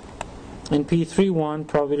 and P31,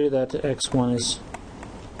 probability that x1 is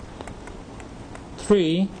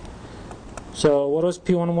 3. So what was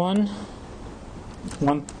P11?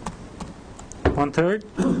 1/3.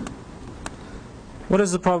 What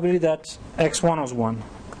is the probability that x1 was 1?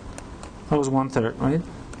 That was 1/3, right?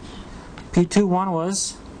 P21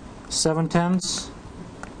 was 7/10,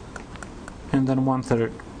 and then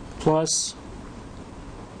 1/3, plus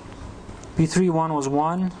P31 was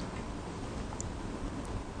 1,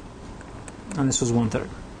 and this was 1/3.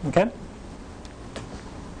 Okay?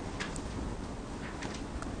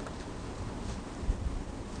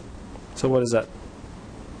 So what is that?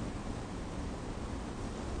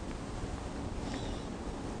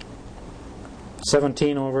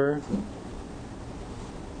 $17 over,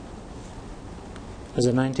 is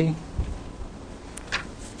it 90?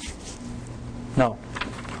 No.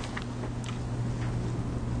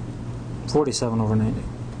 47 over 90.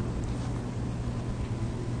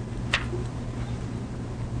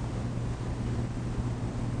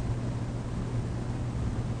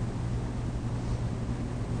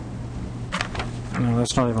 No,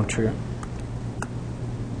 that's not even true.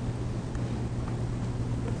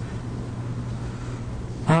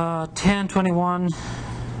 Uh, 10, 21,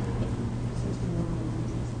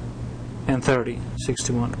 and 30,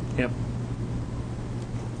 61. Yep.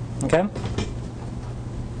 Okay?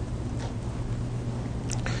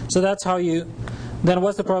 So that's how you... Then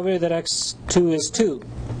what's the probability that x2 is 2?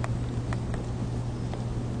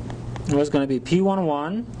 What's going to be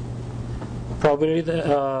p11, probability that...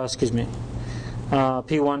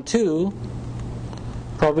 p12,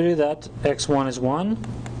 probability that x1 is 1,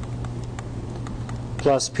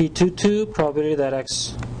 plus p22, probability that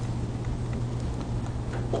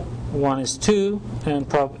x1 is 2, and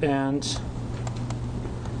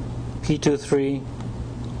p23,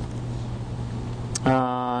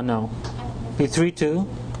 p32,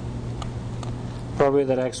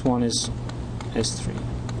 probability that x1 is 3.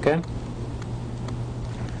 Okay?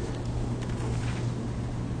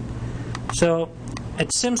 So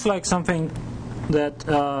it seems like something that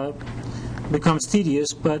becomes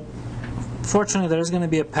tedious, but fortunately there is going to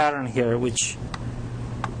be a pattern here, which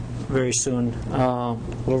very soon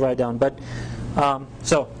we'll write down. But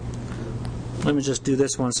so let me just do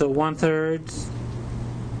this one. So 1/3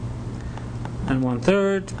 and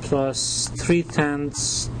 1/3 plus 3/10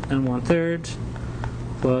 and 1/3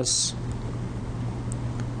 plus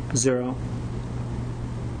 0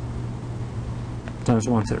 times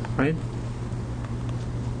 1/3, right?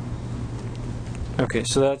 Okay,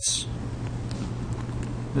 so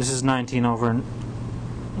this is 19 over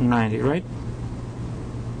 90, right?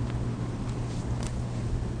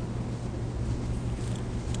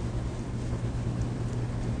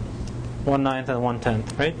 One-ninth and 1/10,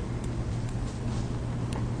 right?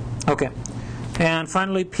 Okay. And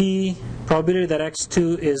finally, P, probability that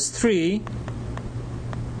x2 is 3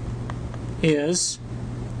 is,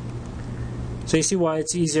 so you see why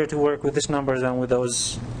it's easier to work with this number than with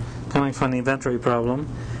those coming from the inventory problem.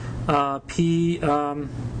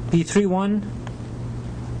 P31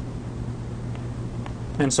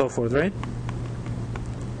 and so forth, right?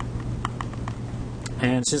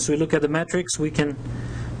 And since we look at the metrics, we can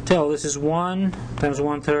tell this is 1 times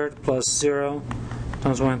 1/3 plus 0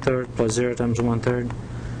 times 1/3 plus 0 times 1/3.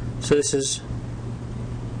 So this is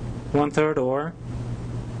 1/3, or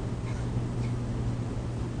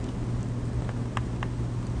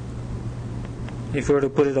if we were to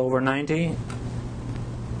put it over 90,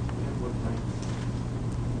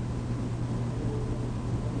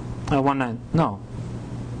 no.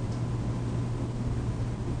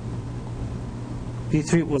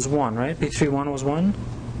 P3 was 1, right? P31 was 1.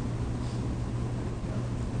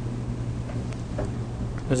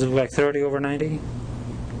 Does it look like 30 over 90?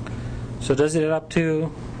 So does it add up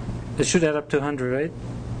to, it should add up to 100, right?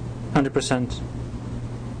 100%.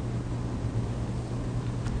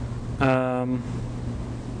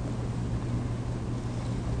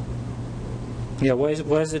 Yeah, why is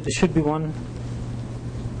it? It should be 1.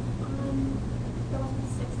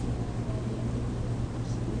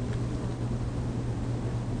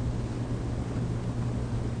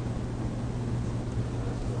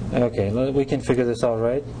 Okay, we can figure this out,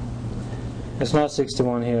 right? It's not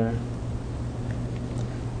 61 here,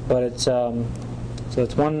 but it's so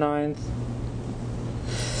it's 1/9.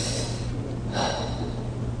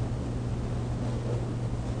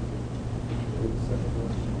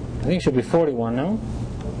 I think it should be 41, no?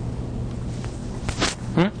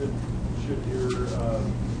 Should your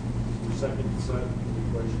second set of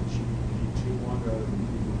equations should be P21 rather than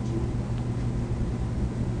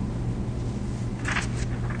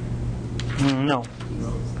P12? No.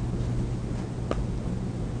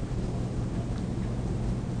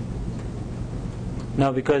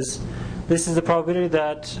 No, because this is the probability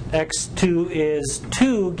that x2 is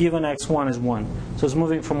 2 given x1 is 1. So it's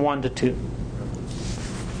moving from 1 to 2.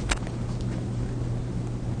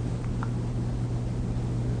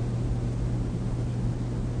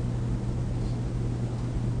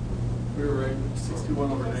 We were right,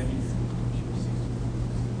 61 over 90.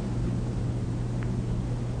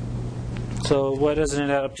 So why doesn't it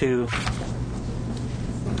add up to?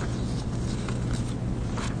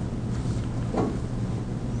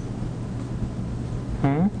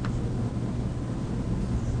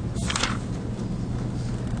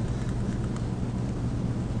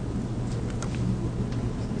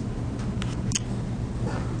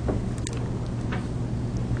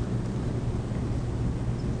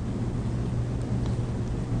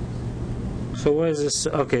 So where is this?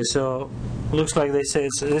 Okay, so looks like they say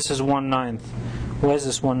this is 1/9. Where is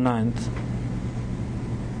this 1/9?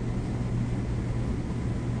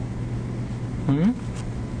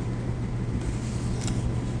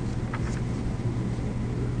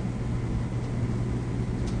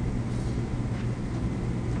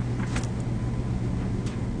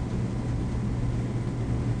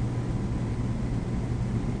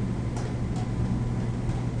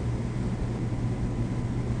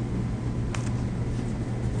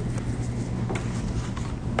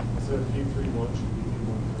 So P31 should be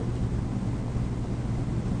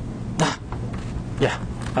P1/3. Yeah.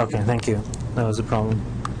 Okay, thank you. That was the problem.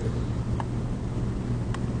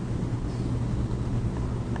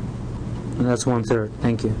 And that's 1/3.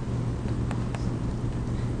 Thank you.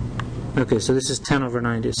 Okay, so this is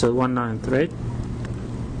 10/90, so 1/9, right?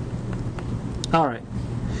 All right.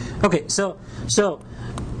 Okay, so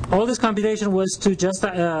all this computation was to just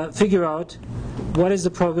figure out what is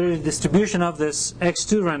the probability distribution of this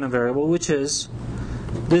x2 random variable, which is,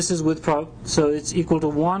 this is with so it's equal to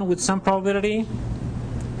 1 with some probability,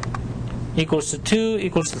 equals to 2,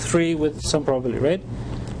 equals to 3 with some probability, right?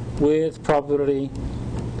 With probability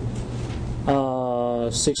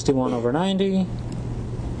 61/90,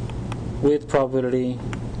 with probability,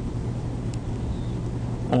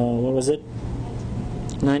 what was it?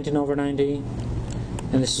 19/90,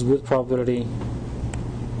 and this is with probability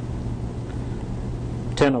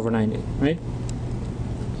 10/90, right?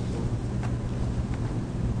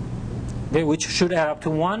 Okay, which should add up to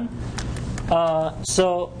 1.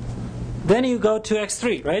 So then you go to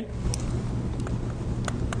x3, right?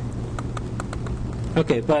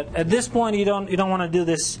 Okay, but at this point you don't want to do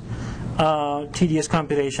this tedious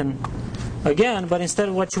computation again. But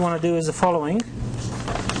instead, what you want to do is the following.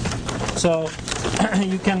 So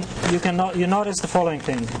you notice the following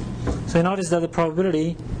thing. So you notice that the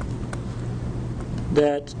probability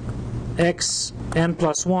that xn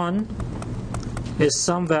plus 1 is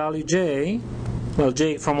some value j, well,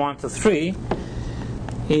 j from 1 to 3,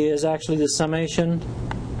 is actually the summation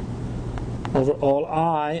over all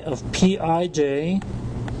I of pij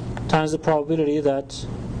times the probability that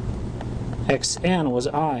xn was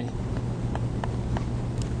I.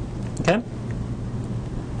 Okay?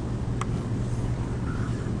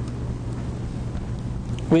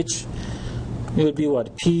 Which would be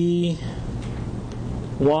what? P1j,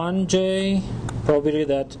 probability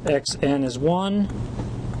that xn is 1,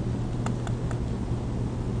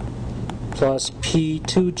 plus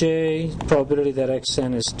P2j, probability that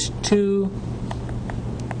xn is 2,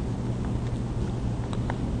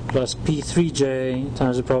 plus P3j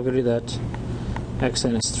times the probability that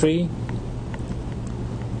xn is 3.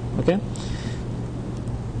 Okay?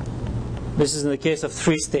 This is in the case of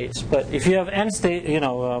 3 states. But if you have n state,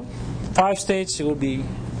 5 states, it would be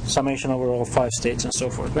summation over all 5 states and so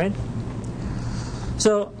forth, right?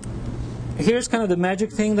 So here's kind of the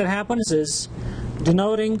magic thing that happens is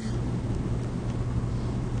denoting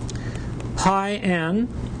pi n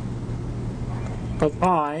of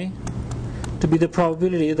I to be the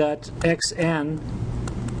probability that xn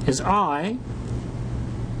is I.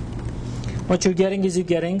 What you're getting is a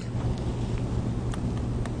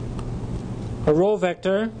row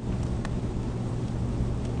vector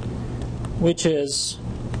which is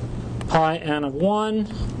pi n of 1,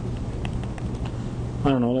 I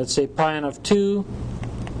don't know, let's say pi n of 2,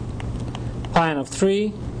 pi n of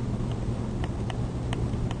 3,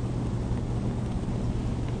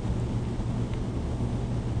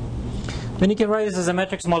 then you can write this as a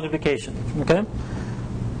matrix multiplication. Okay?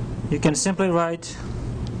 You can simply write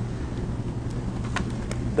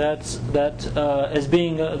that as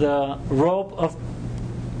being the row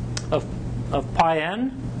of pi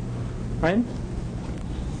n, right?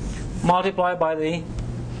 Multiplied by the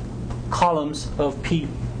columns of p.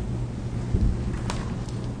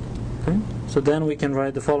 Okay? So then we can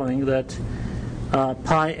write the following, that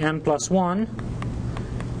pi n plus 1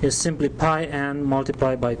 is simply pi n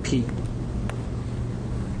multiplied by p.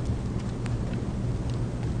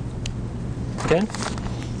 Okay?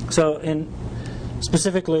 So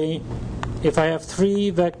specifically, if I have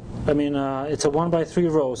 3 it's a 1 by 3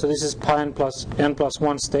 row, so this is pi n plus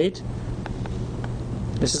 1 state.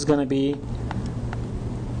 This is going to be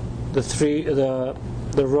the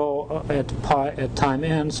row at time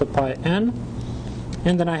n, so pi n,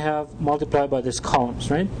 and then I have multiplied by these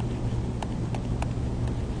columns, right?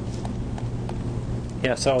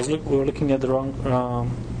 Yeah, so we were looking at the wrong.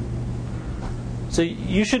 So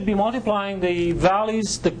you should be multiplying the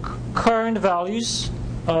values, the current values,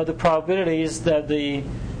 the probabilities that the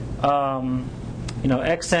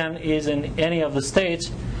xn is in any of the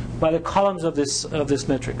states, by the columns of this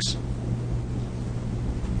matrix.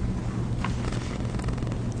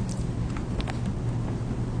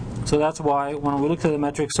 So that's why when we looked at the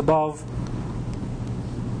matrix above,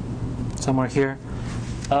 somewhere here,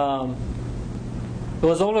 it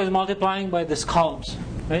was always multiplying by these columns,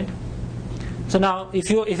 right? So now, if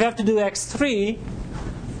you have to do x3,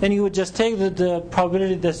 then you would just take the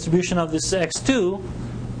probability distribution of this x2,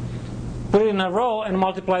 put it in a row, and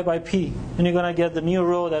multiply by p, and you're going to get the new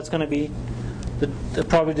row that's going to be the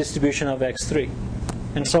probability distribution of x3,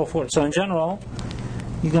 and so forth. So in general,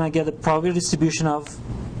 you're going to get the probability distribution of.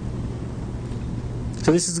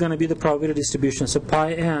 So this is going to be the probability distribution. So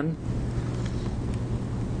pi n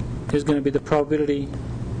is going to be the probability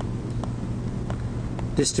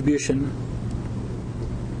distribution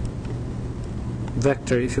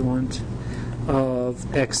vector, if you want, of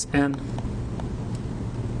xn.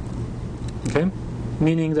 Okay?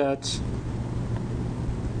 Meaning that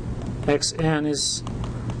xn is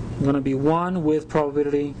going to be 1 with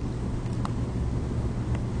probability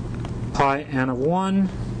pi n of 1,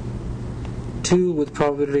 2 with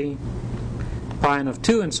probability pi n of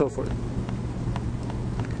 2, and so forth.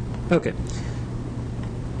 Okay.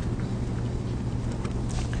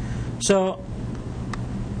 So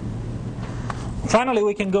finally,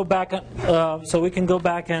 we can go back. So we can go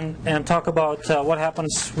back and talk about what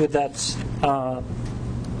happens with that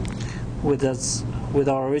with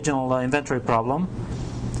our original inventory problem.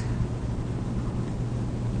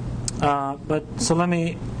 But so let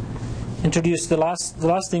me introduce the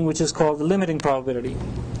last thing, which is called the limiting probability.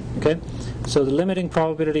 Okay. So the limiting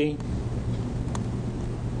probability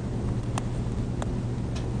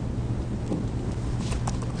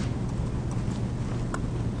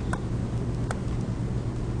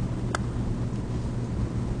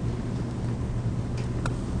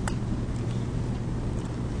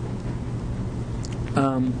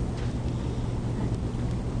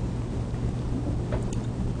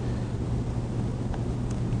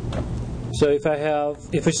so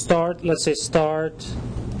if we start, let's say start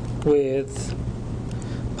with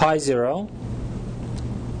pi 0,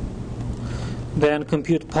 then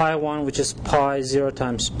compute pi 1, which is pi 0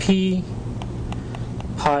 times p,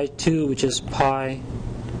 pi 2, which is pi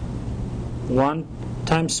 1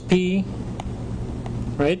 times p,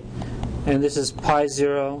 right? And this is pi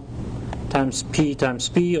 0 times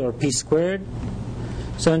p, or p squared.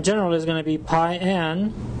 So in general, it's going to be pi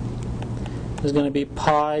n is going to be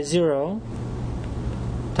pi 0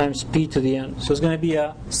 times p to the n. So it's going to be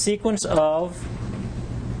a sequence of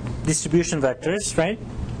distribution vectors, right?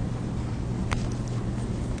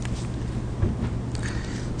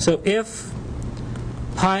 So if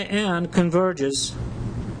pi n converges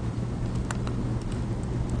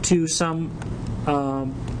to some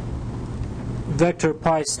vector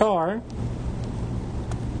pi star,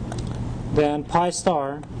 then pi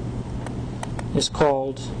star is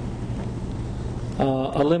called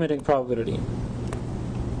a limiting probability.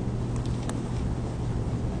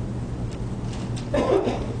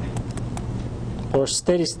 Or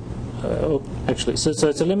steady, actually, so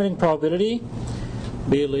it's a limiting probability,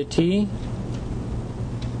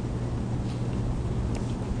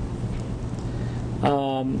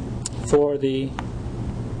 for the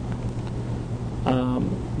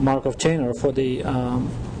Markov chain, or for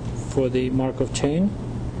the Markov chain.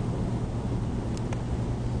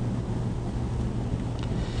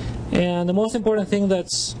 And the most important thing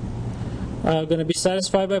that's going to be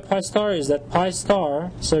satisfied by pi star is that pi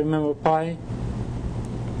star, so remember pi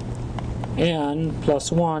n plus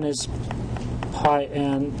 1 is pi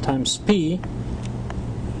n times p,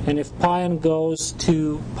 and if pi n goes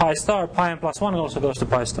to pi star, pi n plus 1 also goes to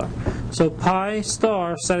pi star. So pi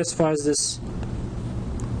star satisfies this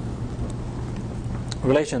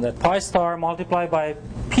relation, that pi star multiplied by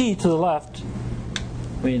p to the left,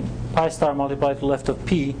 I mean pi star multiplied to the left of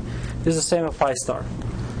p, is the same as pi star,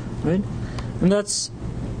 right? And that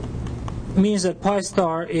means that pi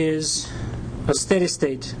star is a steady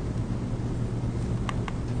state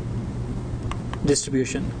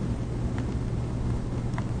distribution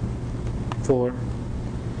for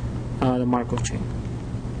the Markov chain.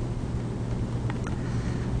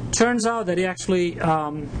 Turns out that actually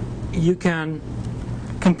you can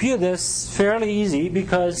compute this fairly easy,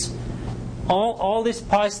 because all this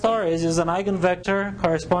pi star is an eigenvector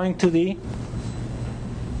corresponding to the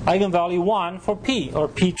eigenvalue 1 for p, or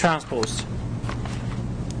p transpose,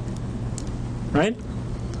 right?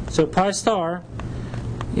 So pi star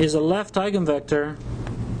is a left eigenvector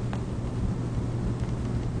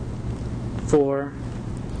for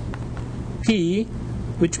p,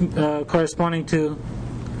 which corresponding to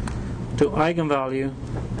eigenvalue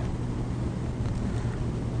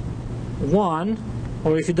 1,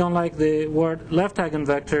 or if you don't like the word left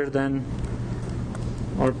eigenvector, then,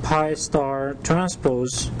 or pi star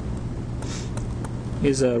transpose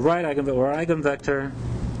is a right eigenvector or eigenvector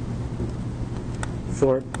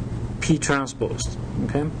for P transposed.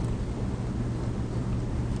 Okay.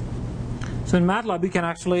 So in MATLAB, you can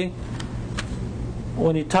actually,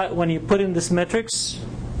 when you put in this matrix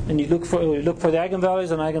and you look for the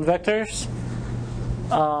eigenvalues and eigenvectors,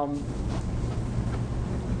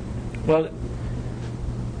 well,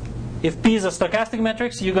 if P is a stochastic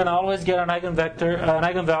matrix, you're going to always get an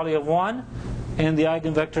eigenvalue of 1, and the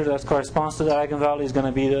eigenvector that corresponds to the eigenvalue is going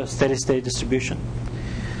to be the steady state distribution.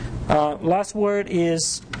 Last word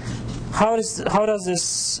is, how does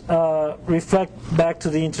this reflect back to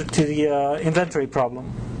the inventory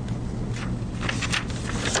problem?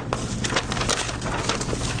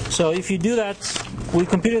 So if you do that, we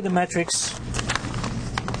computed the metrics.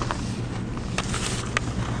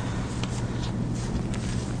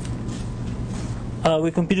 We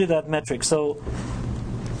computed that metric. So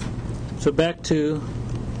back to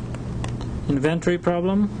inventory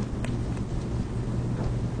problem.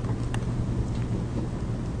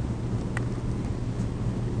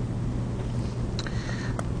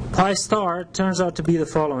 Pi star turns out to be the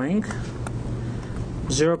following: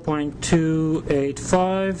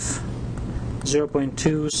 0.285,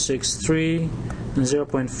 0.263, and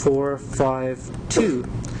 0.452.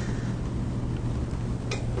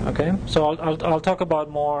 Okay, so I'll talk about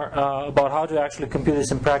more about how to actually compute this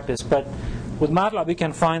in practice. But with MATLAB, we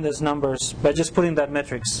can find these numbers by just putting that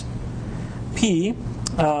matrix P,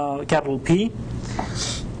 capital P,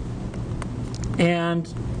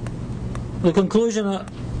 and the conclusion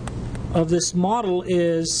of this model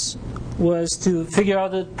was to figure out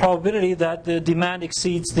the probability that the demand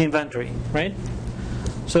exceeds the inventory, right?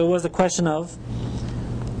 So it was the question of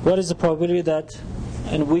what is the probability that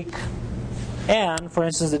in week N, for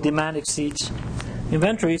instance, the demand exceeds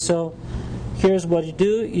inventory. So here's what you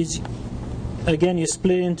do is, again, you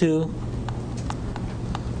split into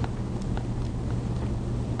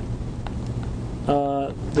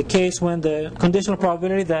the case when the conditional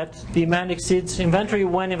probability that demand exceeds inventory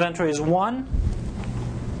when inventory is 1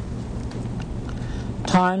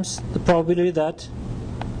 times the probability that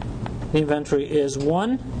the inventory is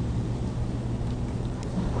 1,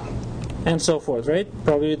 and so forth, right?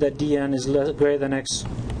 Probability that dn is greater than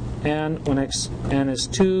xn when xn is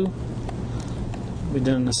 2. We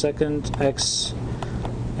did in a second.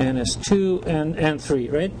 Xn is 2 and 3,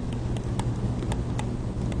 right?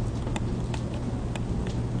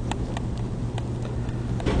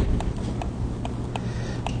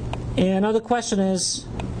 And now the question is,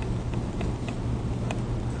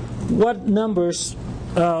 what numbers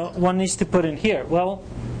one needs to put in here? Well,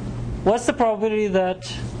 what's the probability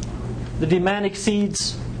that the demand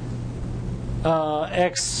exceeds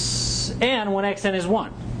xn when xn is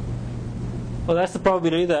 1? Well, that's the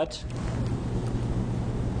probability that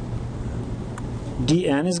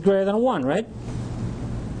dn is greater than 1, right?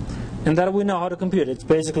 And that we know how to compute. It's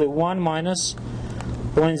basically 1 minus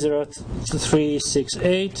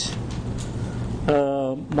 0.0368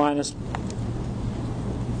 minus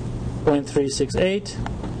 0.368.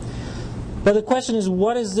 But the question is,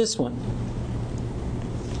 what is this one?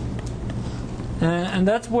 And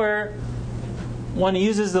that's where one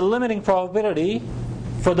uses the limiting probability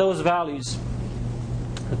for those values.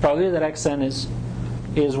 The probability that xn is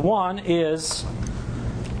 1 is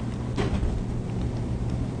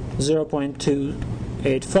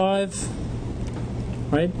 0.285,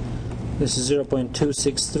 right? This is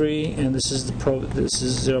 0.263, and this is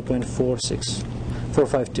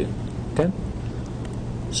 0.452. Okay.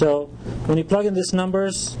 So when you plug in these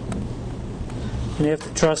numbers, and you have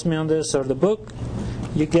to trust me on this or the book,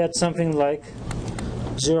 you get something like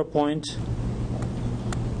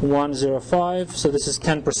 0.105. So this is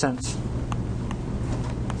 10%.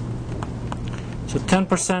 So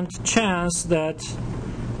 10% chance that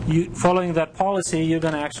you, following that policy, you're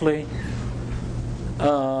going to actually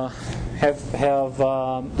have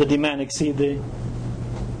the demand exceed the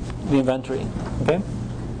inventory. Okay.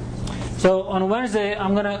 So on Wednesday,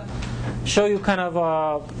 I'm going to show you kind of,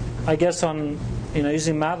 I guess, on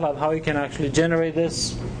using MATLAB, how you can actually generate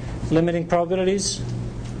this limiting probabilities,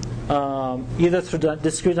 either through the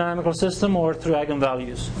discrete dynamical system or through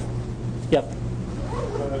eigenvalues. Yep.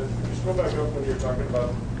 Just go back up when you're talking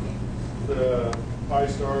about the pi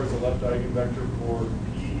star is a left eigenvector for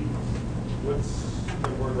P. What's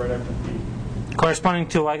the word right after P? Corresponding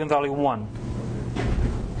to eigenvalue 1.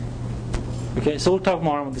 Okay, so we'll talk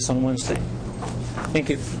more about this on Wednesday. Thank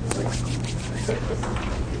you.